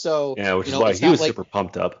believe. So yeah, which is why he was super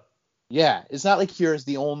pumped up. Yeah, it's not like Hiura's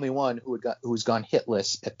the only one who's gone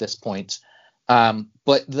hitless at this point.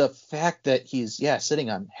 But the fact that he's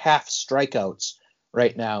sitting on half strikeouts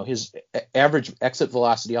right now. His average exit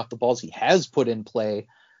velocity off the balls he has put in play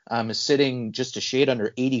is sitting just a shade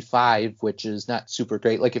under 85, which is not super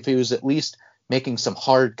great. Like if he was at least making some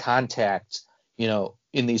hard contact,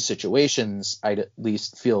 in these situations, I'd at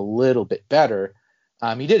least feel a little bit better.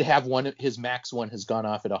 He did have one, his max one has gone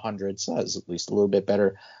off at 100, so that's at least a little bit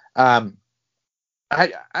better. I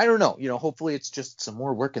don't know, hopefully it's just some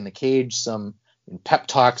more work in the cage, some pep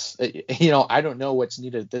talks. I don't know what's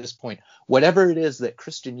needed at this point. Whatever it is that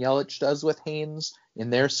Christian Yelich does with Haynes in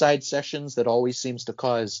their side sessions that always seems to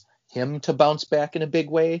cause him to bounce back in a big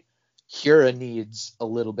way, Hiura needs a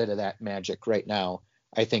little bit of that magic right now,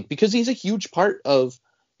 I think, because he's a huge part of,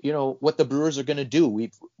 what the Brewers are going to do.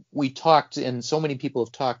 We talked, and so many people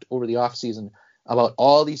have talked over the offseason about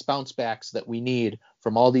all these bounce backs that we need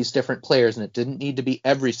from all these different players, and it didn't need to be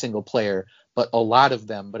every single player, but a lot of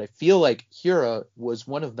them. But I feel like Hiura was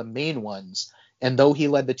one of the main ones, and though he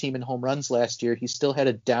led the team in home runs last year, he still had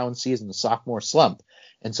a down season, a sophomore slump,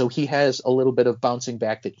 and so he has a little bit of bouncing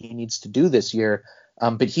back that he needs to do this year.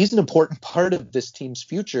 But he's an important part of this team's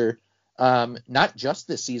future, not just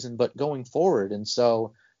this season, but going forward. And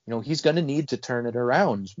so, he's going to need to turn it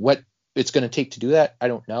around. What it's going to take to do that, I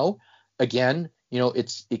don't know. Again,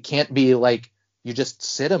 it can't be like you just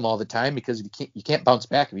sit him all the time, because you can't bounce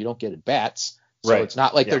back if you don't get at bats. So It's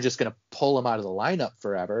not like they're just going to pull him out of the lineup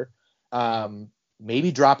forever.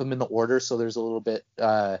 Maybe drop him in the order so there's a little bit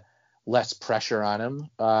less pressure on him.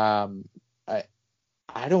 I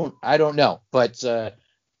don't know, but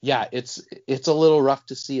it's a little rough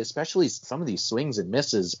to see, especially some of these swings and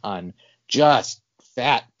misses on just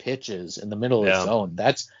fat pitches in the middle of the zone.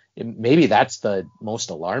 Maybe that's the most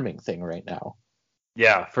alarming thing right now.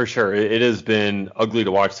 Yeah, for sure. It has been ugly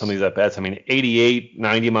to watch some of these at bats. I mean, 88,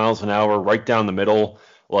 90 miles an hour right down the middle.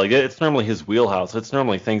 Like, it's normally his wheelhouse. It's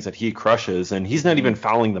normally things that he crushes, and he's not even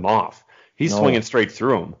fouling them off. He's swinging straight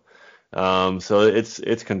through them. So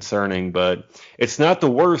it's concerning, but it's not the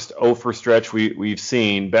worst 0 for stretch we've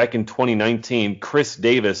seen. Back in 2019, Chris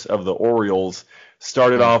Davis of the Orioles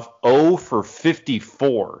started off 0 for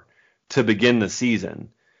 54 to begin the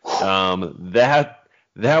season.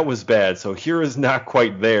 That was bad. So here is not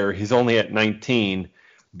quite there. He's only at 19,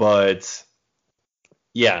 but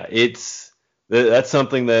yeah, that's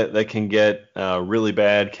something that can get really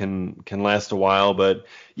bad, can last a while. But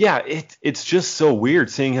yeah, it's just so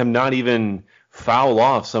weird seeing him not even foul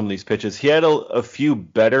off some of these pitches. He had a few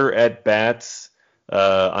better at bats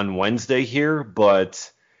on Wednesday here,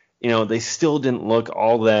 but they still didn't look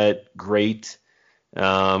all that great,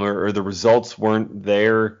 or the results weren't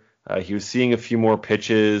there. He was seeing a few more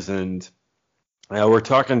pitches, and we're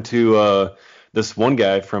talking to this one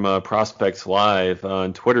guy from Prospects Live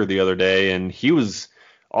on Twitter the other day, and he was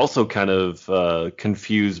also kind of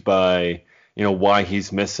confused by why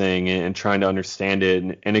he's missing and trying to understand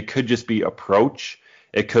it. And it could just be approach.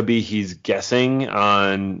 It could be he's guessing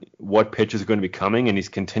on what pitch is going to be coming, and he's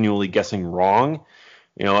continually guessing wrong.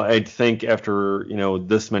 I'd think after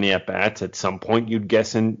this many at bats, at some point you'd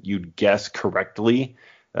guess correctly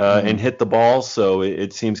and hit the ball. So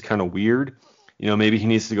it seems kind of weird. Maybe he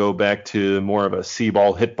needs to go back to more of a see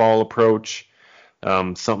ball, hit ball approach,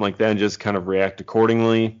 something like that, and just kind of react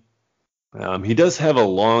accordingly. He does have a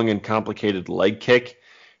long and complicated leg kick.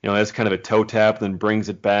 Has kind of a toe tap, then brings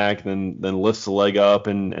it back, then lifts the leg up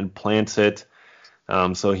and plants it.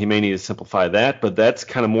 So he may need to simplify that, but that's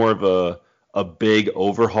kind of more of a big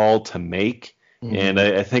overhaul to make. Mm-hmm. And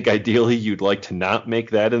I think ideally you'd like to not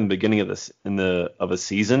make that in the beginning of a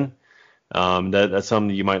season. That's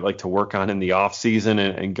something you might like to work on in the off season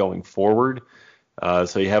and going forward.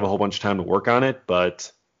 So you have a whole bunch of time to work on it.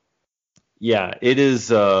 But yeah, it is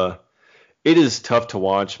tough to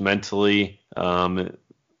watch mentally,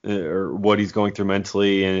 or what he's going through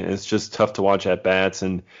mentally, and it's just tough to watch at bats.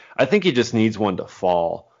 And I think he just needs one to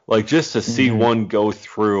fall. Like, just to see one go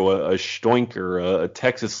through a Stoinker, a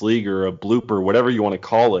Texas League, or a blooper, whatever you want to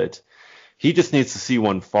call it. He just needs to see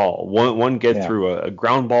one fall, one get through a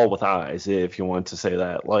ground ball with eyes, if you want to say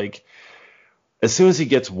that. Like, as soon as he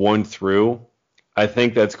gets one through, I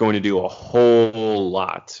think that's going to do a whole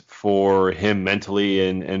lot for him mentally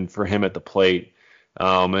and for him at the plate.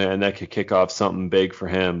 And that could kick off something big for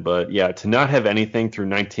him. But yeah, to not have anything through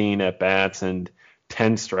 19 at bats and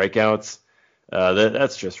 10 strikeouts,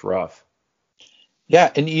 that's just rough. Yeah,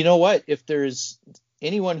 and you know what? If there's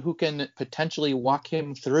anyone who can potentially walk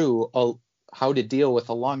him through how to deal with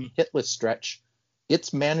a long hitless stretch,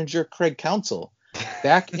 it's manager Craig Counsell.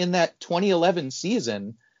 Back in that 2011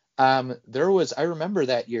 season, I remember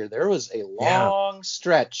that year, there was a long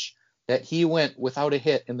stretch that he went without a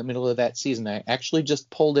hit in the middle of that season. I actually just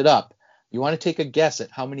pulled it up. You want to take a guess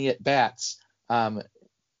at how many at bats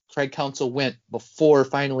Craig Counsell went before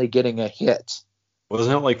finally getting a hit.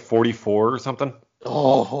 Wasn't it like 44 or something?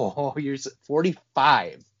 Oh, you're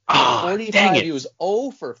 45. Oh, 45. Dang it. He was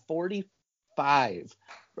 0 for 45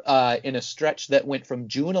 in a stretch that went from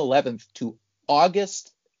June 11th to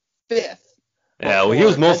August 5th. Yeah, well, he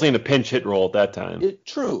was mostly in a pinch hit role at that time.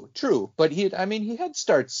 True. But he had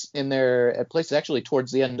starts in there at places actually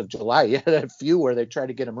towards the end of July. He had a few where they tried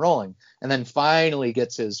to get him rolling, and then finally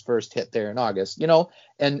gets his first hit there in August.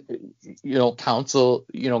 And Counsell,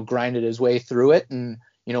 grinded his way through it, and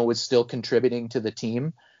was still contributing to the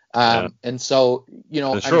team. And so,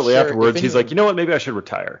 and shortly afterwards, he's like, you know what, maybe I should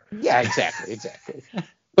retire. Yeah, exactly.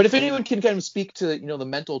 But if anyone can kind of speak to, the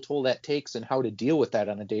mental toll that takes and how to deal with that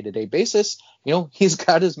on a day-to-day basis, he's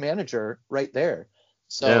got his manager right there.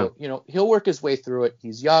 So, he'll work his way through it.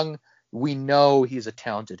 He's young. We know he's a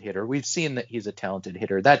talented hitter. We've seen that he's a talented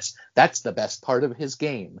hitter. That's the best part of his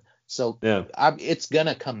game. So it's going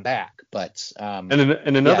to come back. But and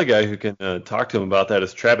another guy who can talk to him about that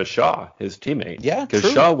is Travis Shaw, his teammate. Yeah, because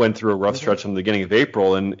Shaw went through a rough stretch in the beginning of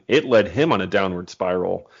April, and it led him on a downward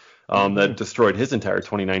spiral. That destroyed his entire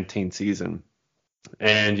 2019 season.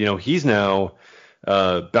 And, he's now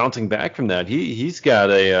bouncing back from that. He's got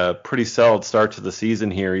a pretty solid start to the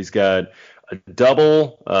season here. He's got a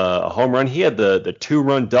double, a home run. He had the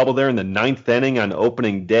 2-run double there in the 9th inning on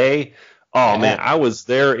opening day. Oh, man, I was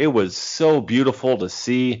there. It was so beautiful to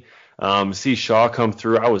see Shaw come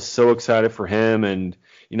through. I was so excited for him and,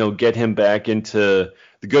 get him back into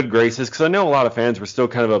the good graces, because I know a lot of fans were still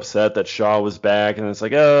kind of upset that Shaw was back, and it's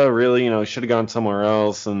like, oh, really, he should have gone somewhere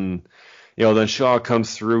else, and then Shaw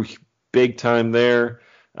comes through big time there,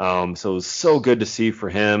 so it was so good to see for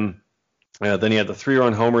him. Then he had the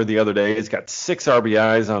 3-run homer the other day. He's got 6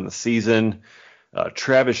 RBIs on the season.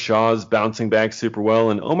 Travis Shaw's bouncing back super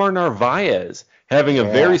well, and Omar Narvaez having a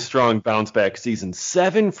very strong bounce back season,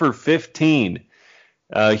 7 for 15.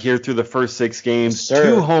 Here through the first 6 games,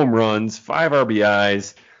 2 home runs, 5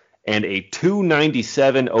 RBIs, and a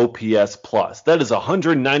 297 OPS plus. That is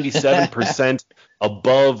 197%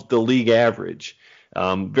 above the league average.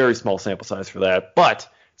 Very small sample size for that, but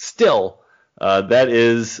still, that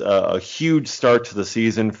is a huge start to the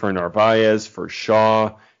season for Narvaez, for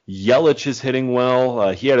Shaw. Yelich is hitting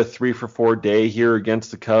well. He had a 3 for 4 day here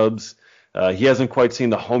against the Cubs. He hasn't quite seen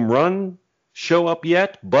the home run show up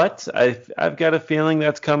yet, but I've got a feeling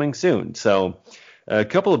that's coming soon. So a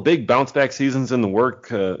couple of big bounce back seasons in the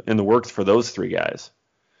works for those 3 guys.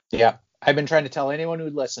 Yeah, I've been trying to tell anyone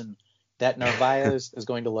who'd listen that Narvaez is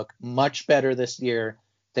going to look much better this year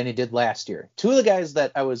than he did last year. 2 of the guys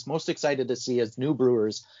that I was most excited to see as new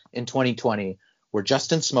Brewers in 2020 were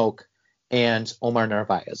Justin Smoak and Omar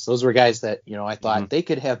Narvaez. Those were guys that, I thought they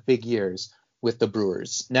could have big years with the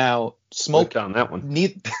Brewers. Now, Smoak on that one.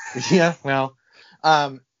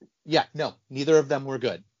 Neither of them were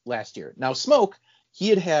good last year. Now, Smoak, he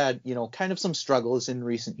had kind of some struggles in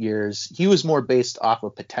recent years. He was more based off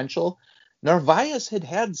of potential. Narvaez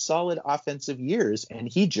had solid offensive years, and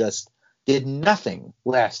he just did nothing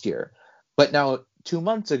last year. But now, 2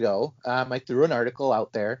 months ago, I threw an article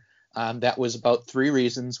out there that was about 3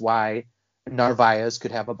 reasons why Narvaez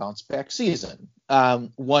could have a bounce back season.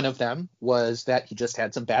 One of them was that he just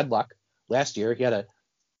had some bad luck last year. He had a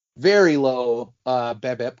very low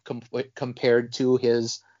BABIP compared to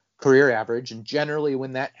his career average, and generally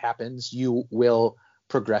when that happens, you will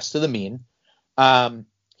progress to the mean.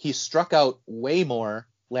 He struck out way more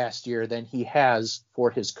last year than he has for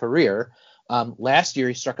his career. Last year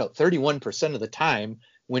he struck out 31% of the time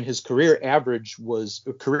when his career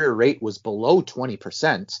rate was below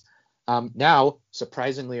 20%. Now,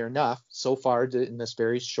 surprisingly enough, so far in this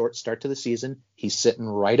very short start to the season, he's sitting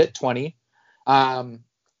right at 20.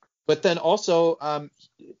 But then also,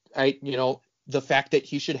 the fact that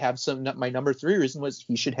he should have my number 3 reason was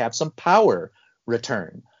he should have some power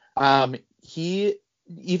return.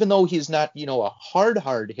 Even though he's not, a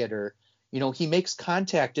hard hitter, he makes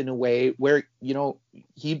contact in a way where,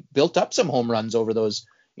 he built up some home runs over those,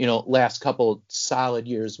 last couple solid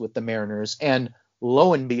years with the Mariners. And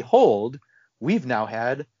lo and behold, we've now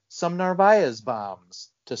had some Narvaez bombs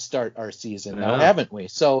to start our season now, haven't we?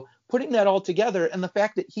 So putting that all together, and the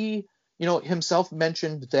fact that he, himself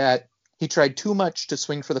mentioned that he tried too much to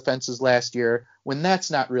swing for the fences last year, when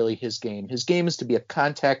that's not really his game. His game is to be a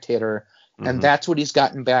contact hitter, and that's what he's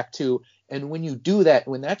gotten back to. And when you do that,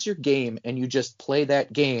 when that's your game and you just play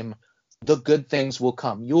that game, the good things will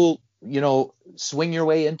come. You'll, swing your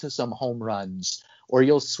way into some home runs, or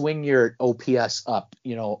you'll swing your OPS up,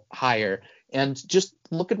 higher. And just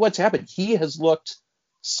look at what's happened. He has looked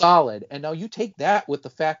solid. And now you take that with the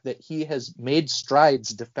fact that he has made strides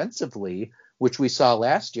defensively which we saw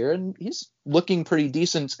last year, and he's looking pretty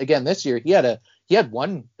decent again this year. He had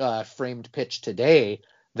one framed pitch today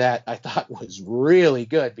that I thought was really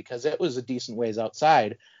good because it was a decent ways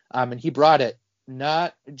outside, and he brought it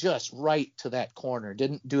not just right to that corner.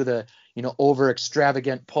 Didn't do the over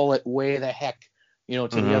extravagant pull it way the heck to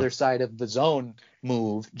the other side of the zone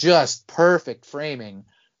move. Just perfect framing.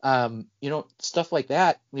 Stuff like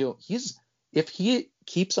that. If he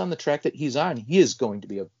keeps on the track that he's on, he is going to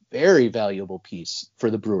be a very valuable piece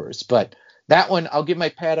for the Brewers. But that one, I'll give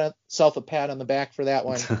myself a pat on the back for that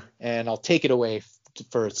one, and I'll take it away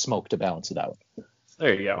for Smoke to balance it out.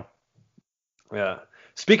 There you go. Yeah.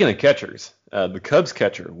 Speaking of catchers, the Cubs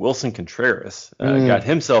catcher, Wilson Contreras, got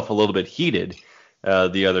himself a little bit heated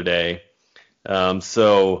the other day.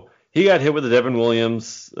 So he got hit with a Devin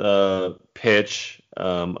Williams pitch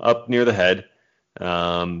up near the head,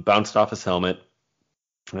 bounced off his helmet.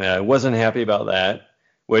 Wasn't happy about that,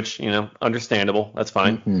 which, understandable. That's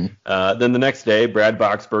fine. Mm-hmm. Then the next day, Brad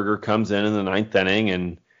Boxberger comes in the ninth inning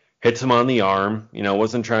and hits him on the arm.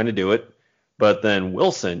 Wasn't trying to do it. But then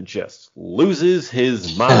Wilson just loses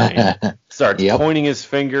his mind, starts pointing his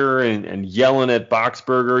finger and yelling at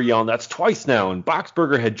Boxberger, yelling, "That's twice now." And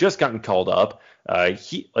Boxberger had just gotten called up.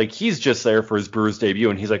 He's just there for his Brewers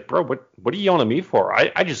debut, and he's like, "Bro, what are you yelling at me for?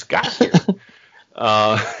 I just got here."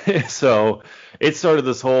 So it started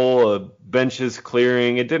this whole benches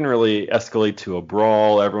clearing. It didn't really escalate to a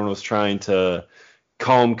brawl. Everyone was trying to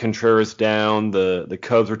calm Contreras down. The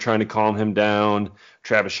Cubs were trying to calm him down.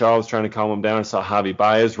 Travis Shaw was trying to calm him down. I saw Javi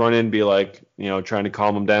Baez run in, be like, trying to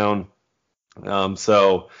calm him down.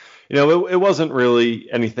 It wasn't really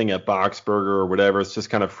anything at Boxberger or whatever. It's just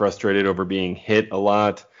kind of frustrated over being hit a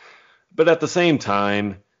lot. But at the same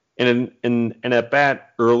time, in an at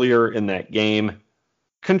bat earlier in that game,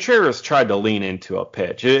 Contreras tried to lean into a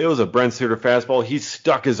pitch. It was a Brent Suter fastball. He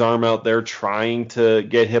stuck his arm out there trying to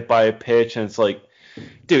get hit by a pitch, and it's like,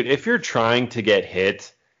 dude, if you're trying to get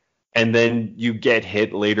hit and then you get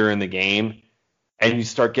hit later in the game and you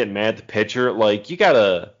start getting mad at the pitcher, like, you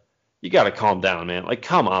gotta calm down, man. Like,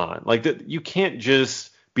 come on. Like, you can't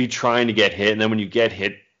just be trying to get hit and then when you get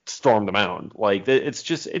hit, storm the mound. Like, it's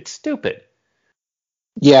stupid.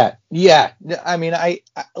 Yeah. I mean, I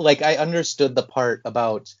understood the part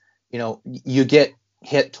about, you get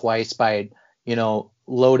hit twice by,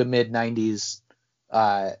 low to mid 90s.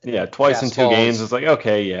 Twice in 2 games. It's like,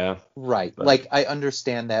 okay, yeah. Right. But, like, I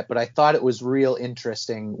understand that, but I thought it was real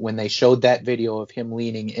interesting when they showed that video of him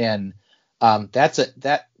leaning in.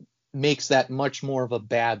 That makes that much more of a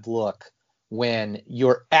bad look when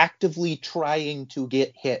you're actively trying to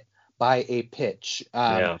get hit by a pitch.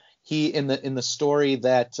 He in the story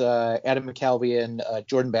that Adam McCalvy and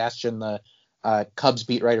Jordan Bastian, the Cubs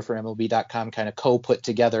beat writer for MLB.com, kind of co-put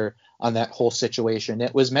together on that whole situation.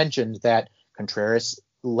 It was mentioned that Contreras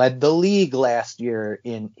led the league last year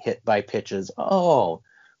in hit by pitches. Oh,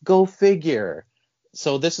 go figure.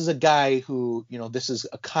 So this is a guy who, this is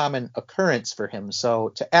a common occurrence for him. So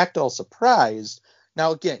to act all surprised.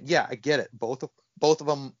 Now, again, yeah, I get it. Both of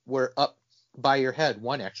them were up by your head.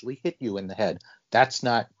 One actually hit you in the head. That's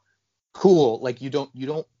not cool. Like, I'm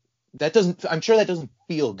sure that doesn't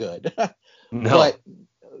feel good. No.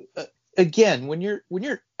 But again, when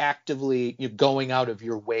you're actively going out of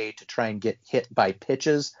your way to try and get hit by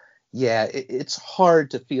pitches, yeah, it's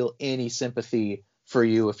hard to feel any sympathy for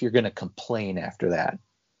you if you're going to complain after that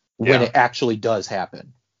when it actually does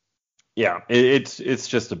happen. Yeah, it's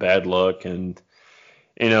just a bad look, and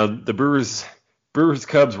the Brewers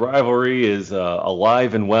Cubs rivalry is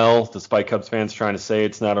alive and well, despite Cubs fans trying to say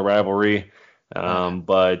it's not a rivalry,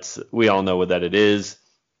 but we all know that it is.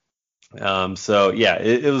 So yeah,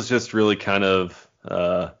 it was just really kind of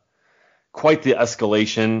quite the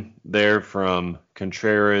escalation there from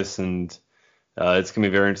Contreras, and it's gonna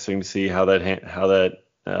be very interesting to see how that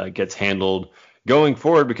gets handled going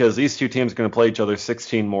forward, because these two teams are going to play each other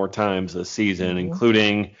 16 more times this season,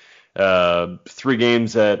 including 3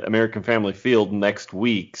 games at American Family Field next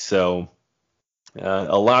week. So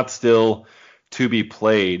a lot still to be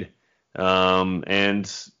played,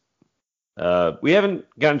 and we haven't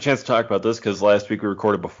gotten a chance to talk about this because last week we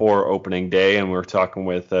recorded before opening day, and we were talking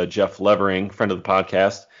with Jeff Levering, friend of the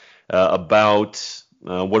podcast, about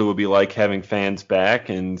what it would be like having fans back.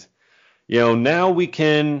 And, now we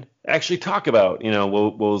can actually talk about,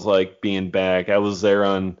 what was like being back. I was there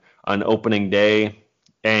on opening day,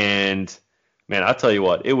 and, man, I'll tell you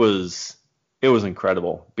what, it was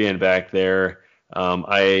incredible being back there.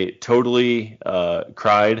 I totally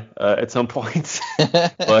cried at some points,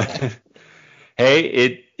 but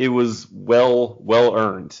hey, it was well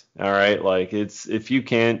earned. All right. Like, if you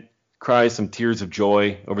can't cry some tears of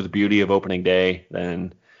joy over the beauty of opening day,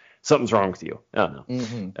 then something's wrong with you. I don't know.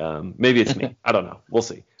 Mm-hmm. Maybe it's me. I don't know. We'll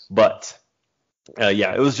see. But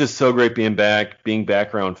yeah, it was just so great being back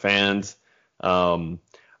around fans.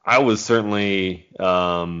 I was certainly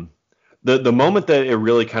the moment that it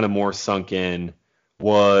really kind of more sunk in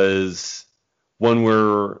was when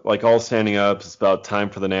we're like all standing up. It's about time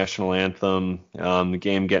for the national anthem, the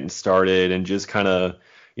game getting started, and just kind of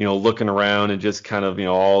looking around and just kind of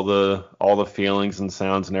all the feelings and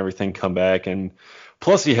sounds and everything come back. And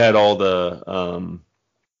plus you had all the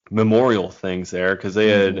memorial things there because they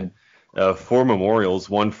had 4 memorials,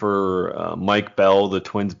 one for Mike Bell, the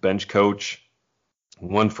Twins bench coach,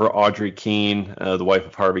 one for Audrey Keene, the wife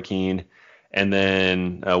of Harvey Keene, and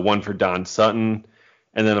then one for Don Sutton,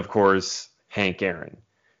 and then of course Hank Aaron.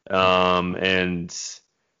 And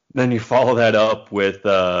then you follow that up with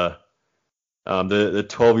the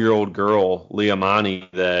 12-year-old girl, Leah Mani,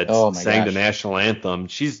 that sang the national anthem.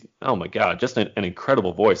 She's, oh my God, just an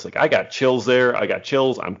incredible voice. Like, I got chills there. I got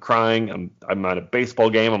chills. I'm crying. I'm at a baseball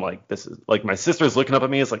game. I'm like, this is like, my sister's looking up at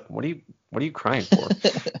me. It's like, what are you crying for?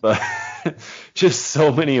 But just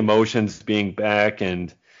so many emotions being back.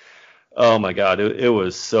 And oh my God, it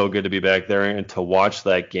was so good to be back there and to watch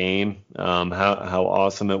that game. How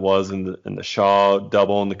awesome it was in the Shaw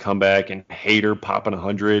double and the comeback and Hader popping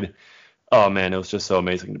 100. Oh, man, it was just so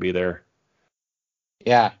amazing to be there.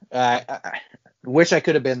 Yeah, I wish I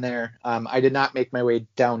could have been there. I did not make my way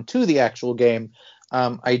down to the actual game.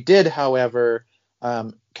 I did, however,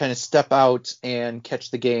 kind of step out and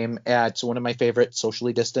catch the game at one of my favorite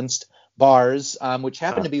socially distanced bars, which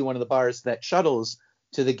happened to be one of the bars that shuttles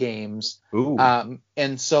to the games. Ooh.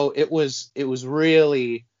 And so it was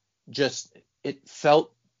really just, it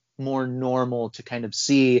felt more normal to kind of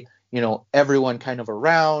see everyone kind of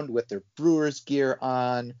around with their Brewers gear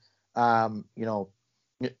on,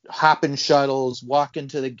 hopping shuttles, walking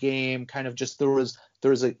to the game, kind of just there was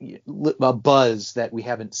a buzz that we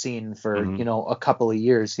haven't seen for, a couple of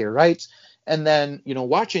years here. Right. And then,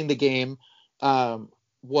 watching the game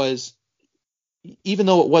was, even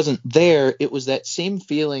though it wasn't there, it was that same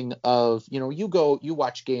feeling of, you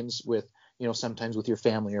watch games with, sometimes with your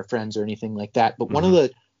family or friends or anything like that. But one of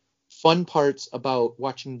the fun parts about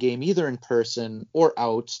watching game either in person or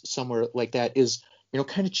out somewhere like that is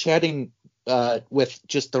kind of chatting with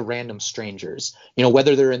just the random strangers,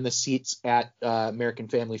 whether they're in the seats at American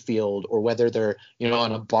Family Field or whether they're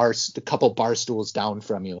on a couple bar stools down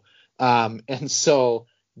from you, and so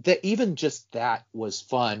that even just that was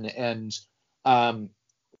fun. And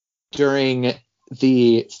during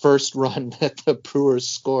the first run that the Brewers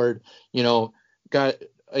scored, got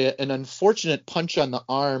an unfortunate punch on the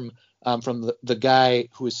arm from the guy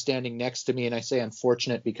who was standing next to me. And I say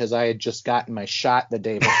unfortunate because I had just gotten my shot the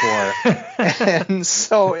day before. And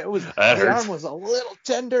so the arm was a little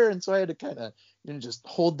tender. And so I had to kind of just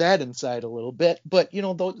hold that inside a little bit. But,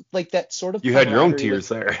 like that sort of. You had your own tears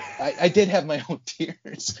there. I did have my own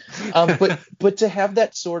tears. But to have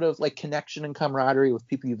that sort of like connection and camaraderie with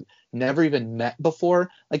people you've never even met before,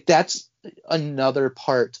 like that's another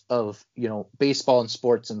part of, baseball and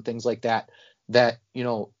sports and things like that,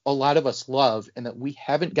 a lot of us love and that we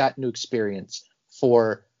haven't gotten to experience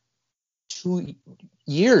for 2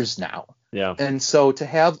 years now. Yeah. And so to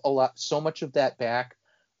have so much of that back,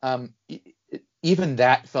 even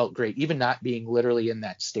that felt great. Even not being literally in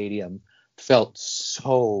that stadium felt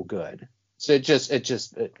so good. So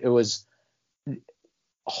it was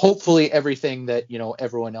hopefully everything that,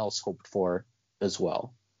 everyone else hoped for as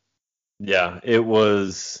well. Yeah, it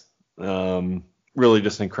was really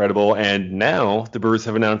just incredible. And now the Brewers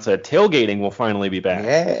have announced that tailgating will finally be back.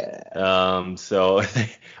 Yeah. So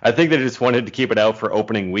I think they just wanted to keep it out for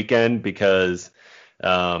opening weekend because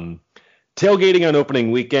tailgating on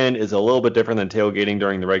opening weekend is a little bit different than tailgating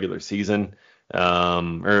during the regular season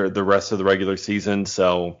or the rest of the regular season.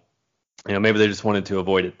 So, maybe they just wanted to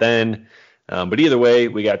avoid it then. But either way,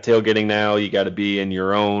 we got tailgating now. You got to be in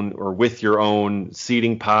your own or with your own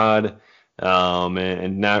seating pod.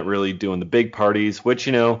 And not really doing the big parties, which,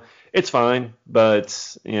 it's fine,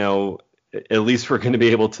 but, at least we're going to be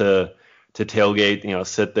able to tailgate,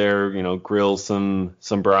 sit there, grill some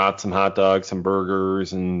brats, some hot dogs, some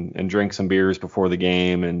burgers and drink some beers before the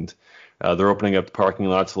game. And they're opening up the parking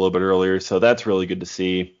lots a little bit earlier. So that's really good to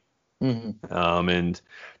see. Mm-hmm. And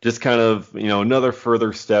just kind of, another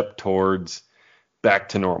further step towards back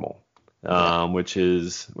to normal, which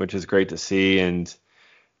is great to see. And,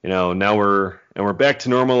 now we're back to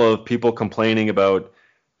normal of people complaining about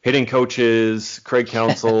hitting coaches, Craig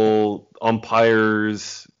Counsell,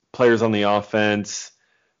 umpires, players on the offense.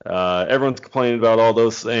 Everyone's complaining about all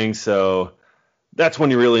those things. So that's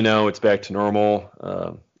when you really know it's back to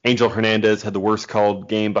normal. Angel Hernandez had the worst called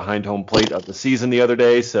game behind home plate of the season the other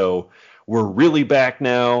day, so we're really back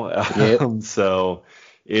now. Yep. So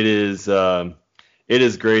it is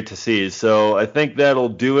great to see. So I think that'll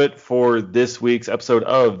do it for this week's episode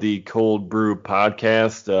of the Cold Brew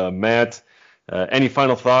Podcast. Matt, any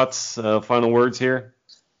final thoughts, final words here?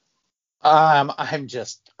 I'm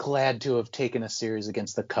just glad to have taken a series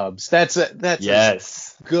against the Cubs. That's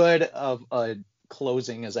as good of a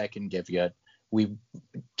closing as I can give you. We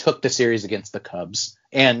took the series against the Cubs,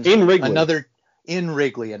 and in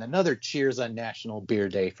Wrigley, and another cheers on National Beer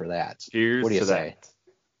Day for that. Cheers! What do you say?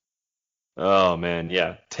 That. Oh man,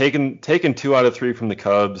 yeah, taking 2 out of 3 from the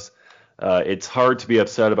Cubs. It's hard to be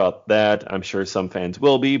upset about that. I'm sure some fans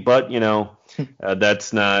will be, but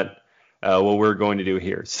that's not what we're going to do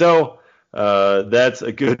here. So that's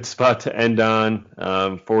a good spot to end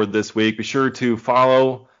on for this week. Be sure to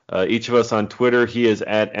follow each of us on Twitter. He is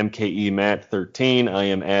at MKEMatt13. I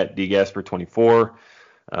am at DGasper24.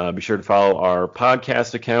 Be sure to follow our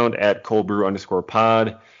podcast account at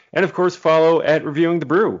coldbrew_pod. And, of course, follow at Reviewing the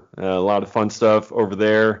Brew. A lot of fun stuff over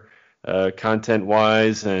there,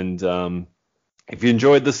 content-wise. And if you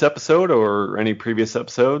enjoyed this episode or any previous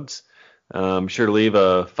episodes, be sure to leave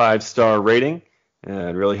a 5-star rating.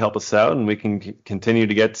 It'd really help us out, and we can continue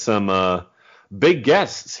to get some big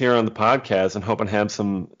guests here on the podcast, and hoping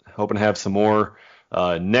to have some more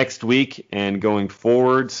next week and going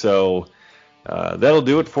forward. So that'll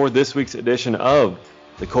do it for this week's edition of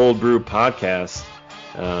the Cold Brew Podcast.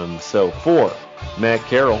 So for Matt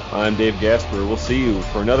Carroll, I'm Dave Gasper. We'll see you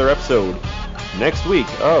for another episode next week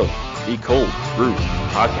of the Cold Brew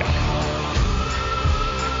Podcast.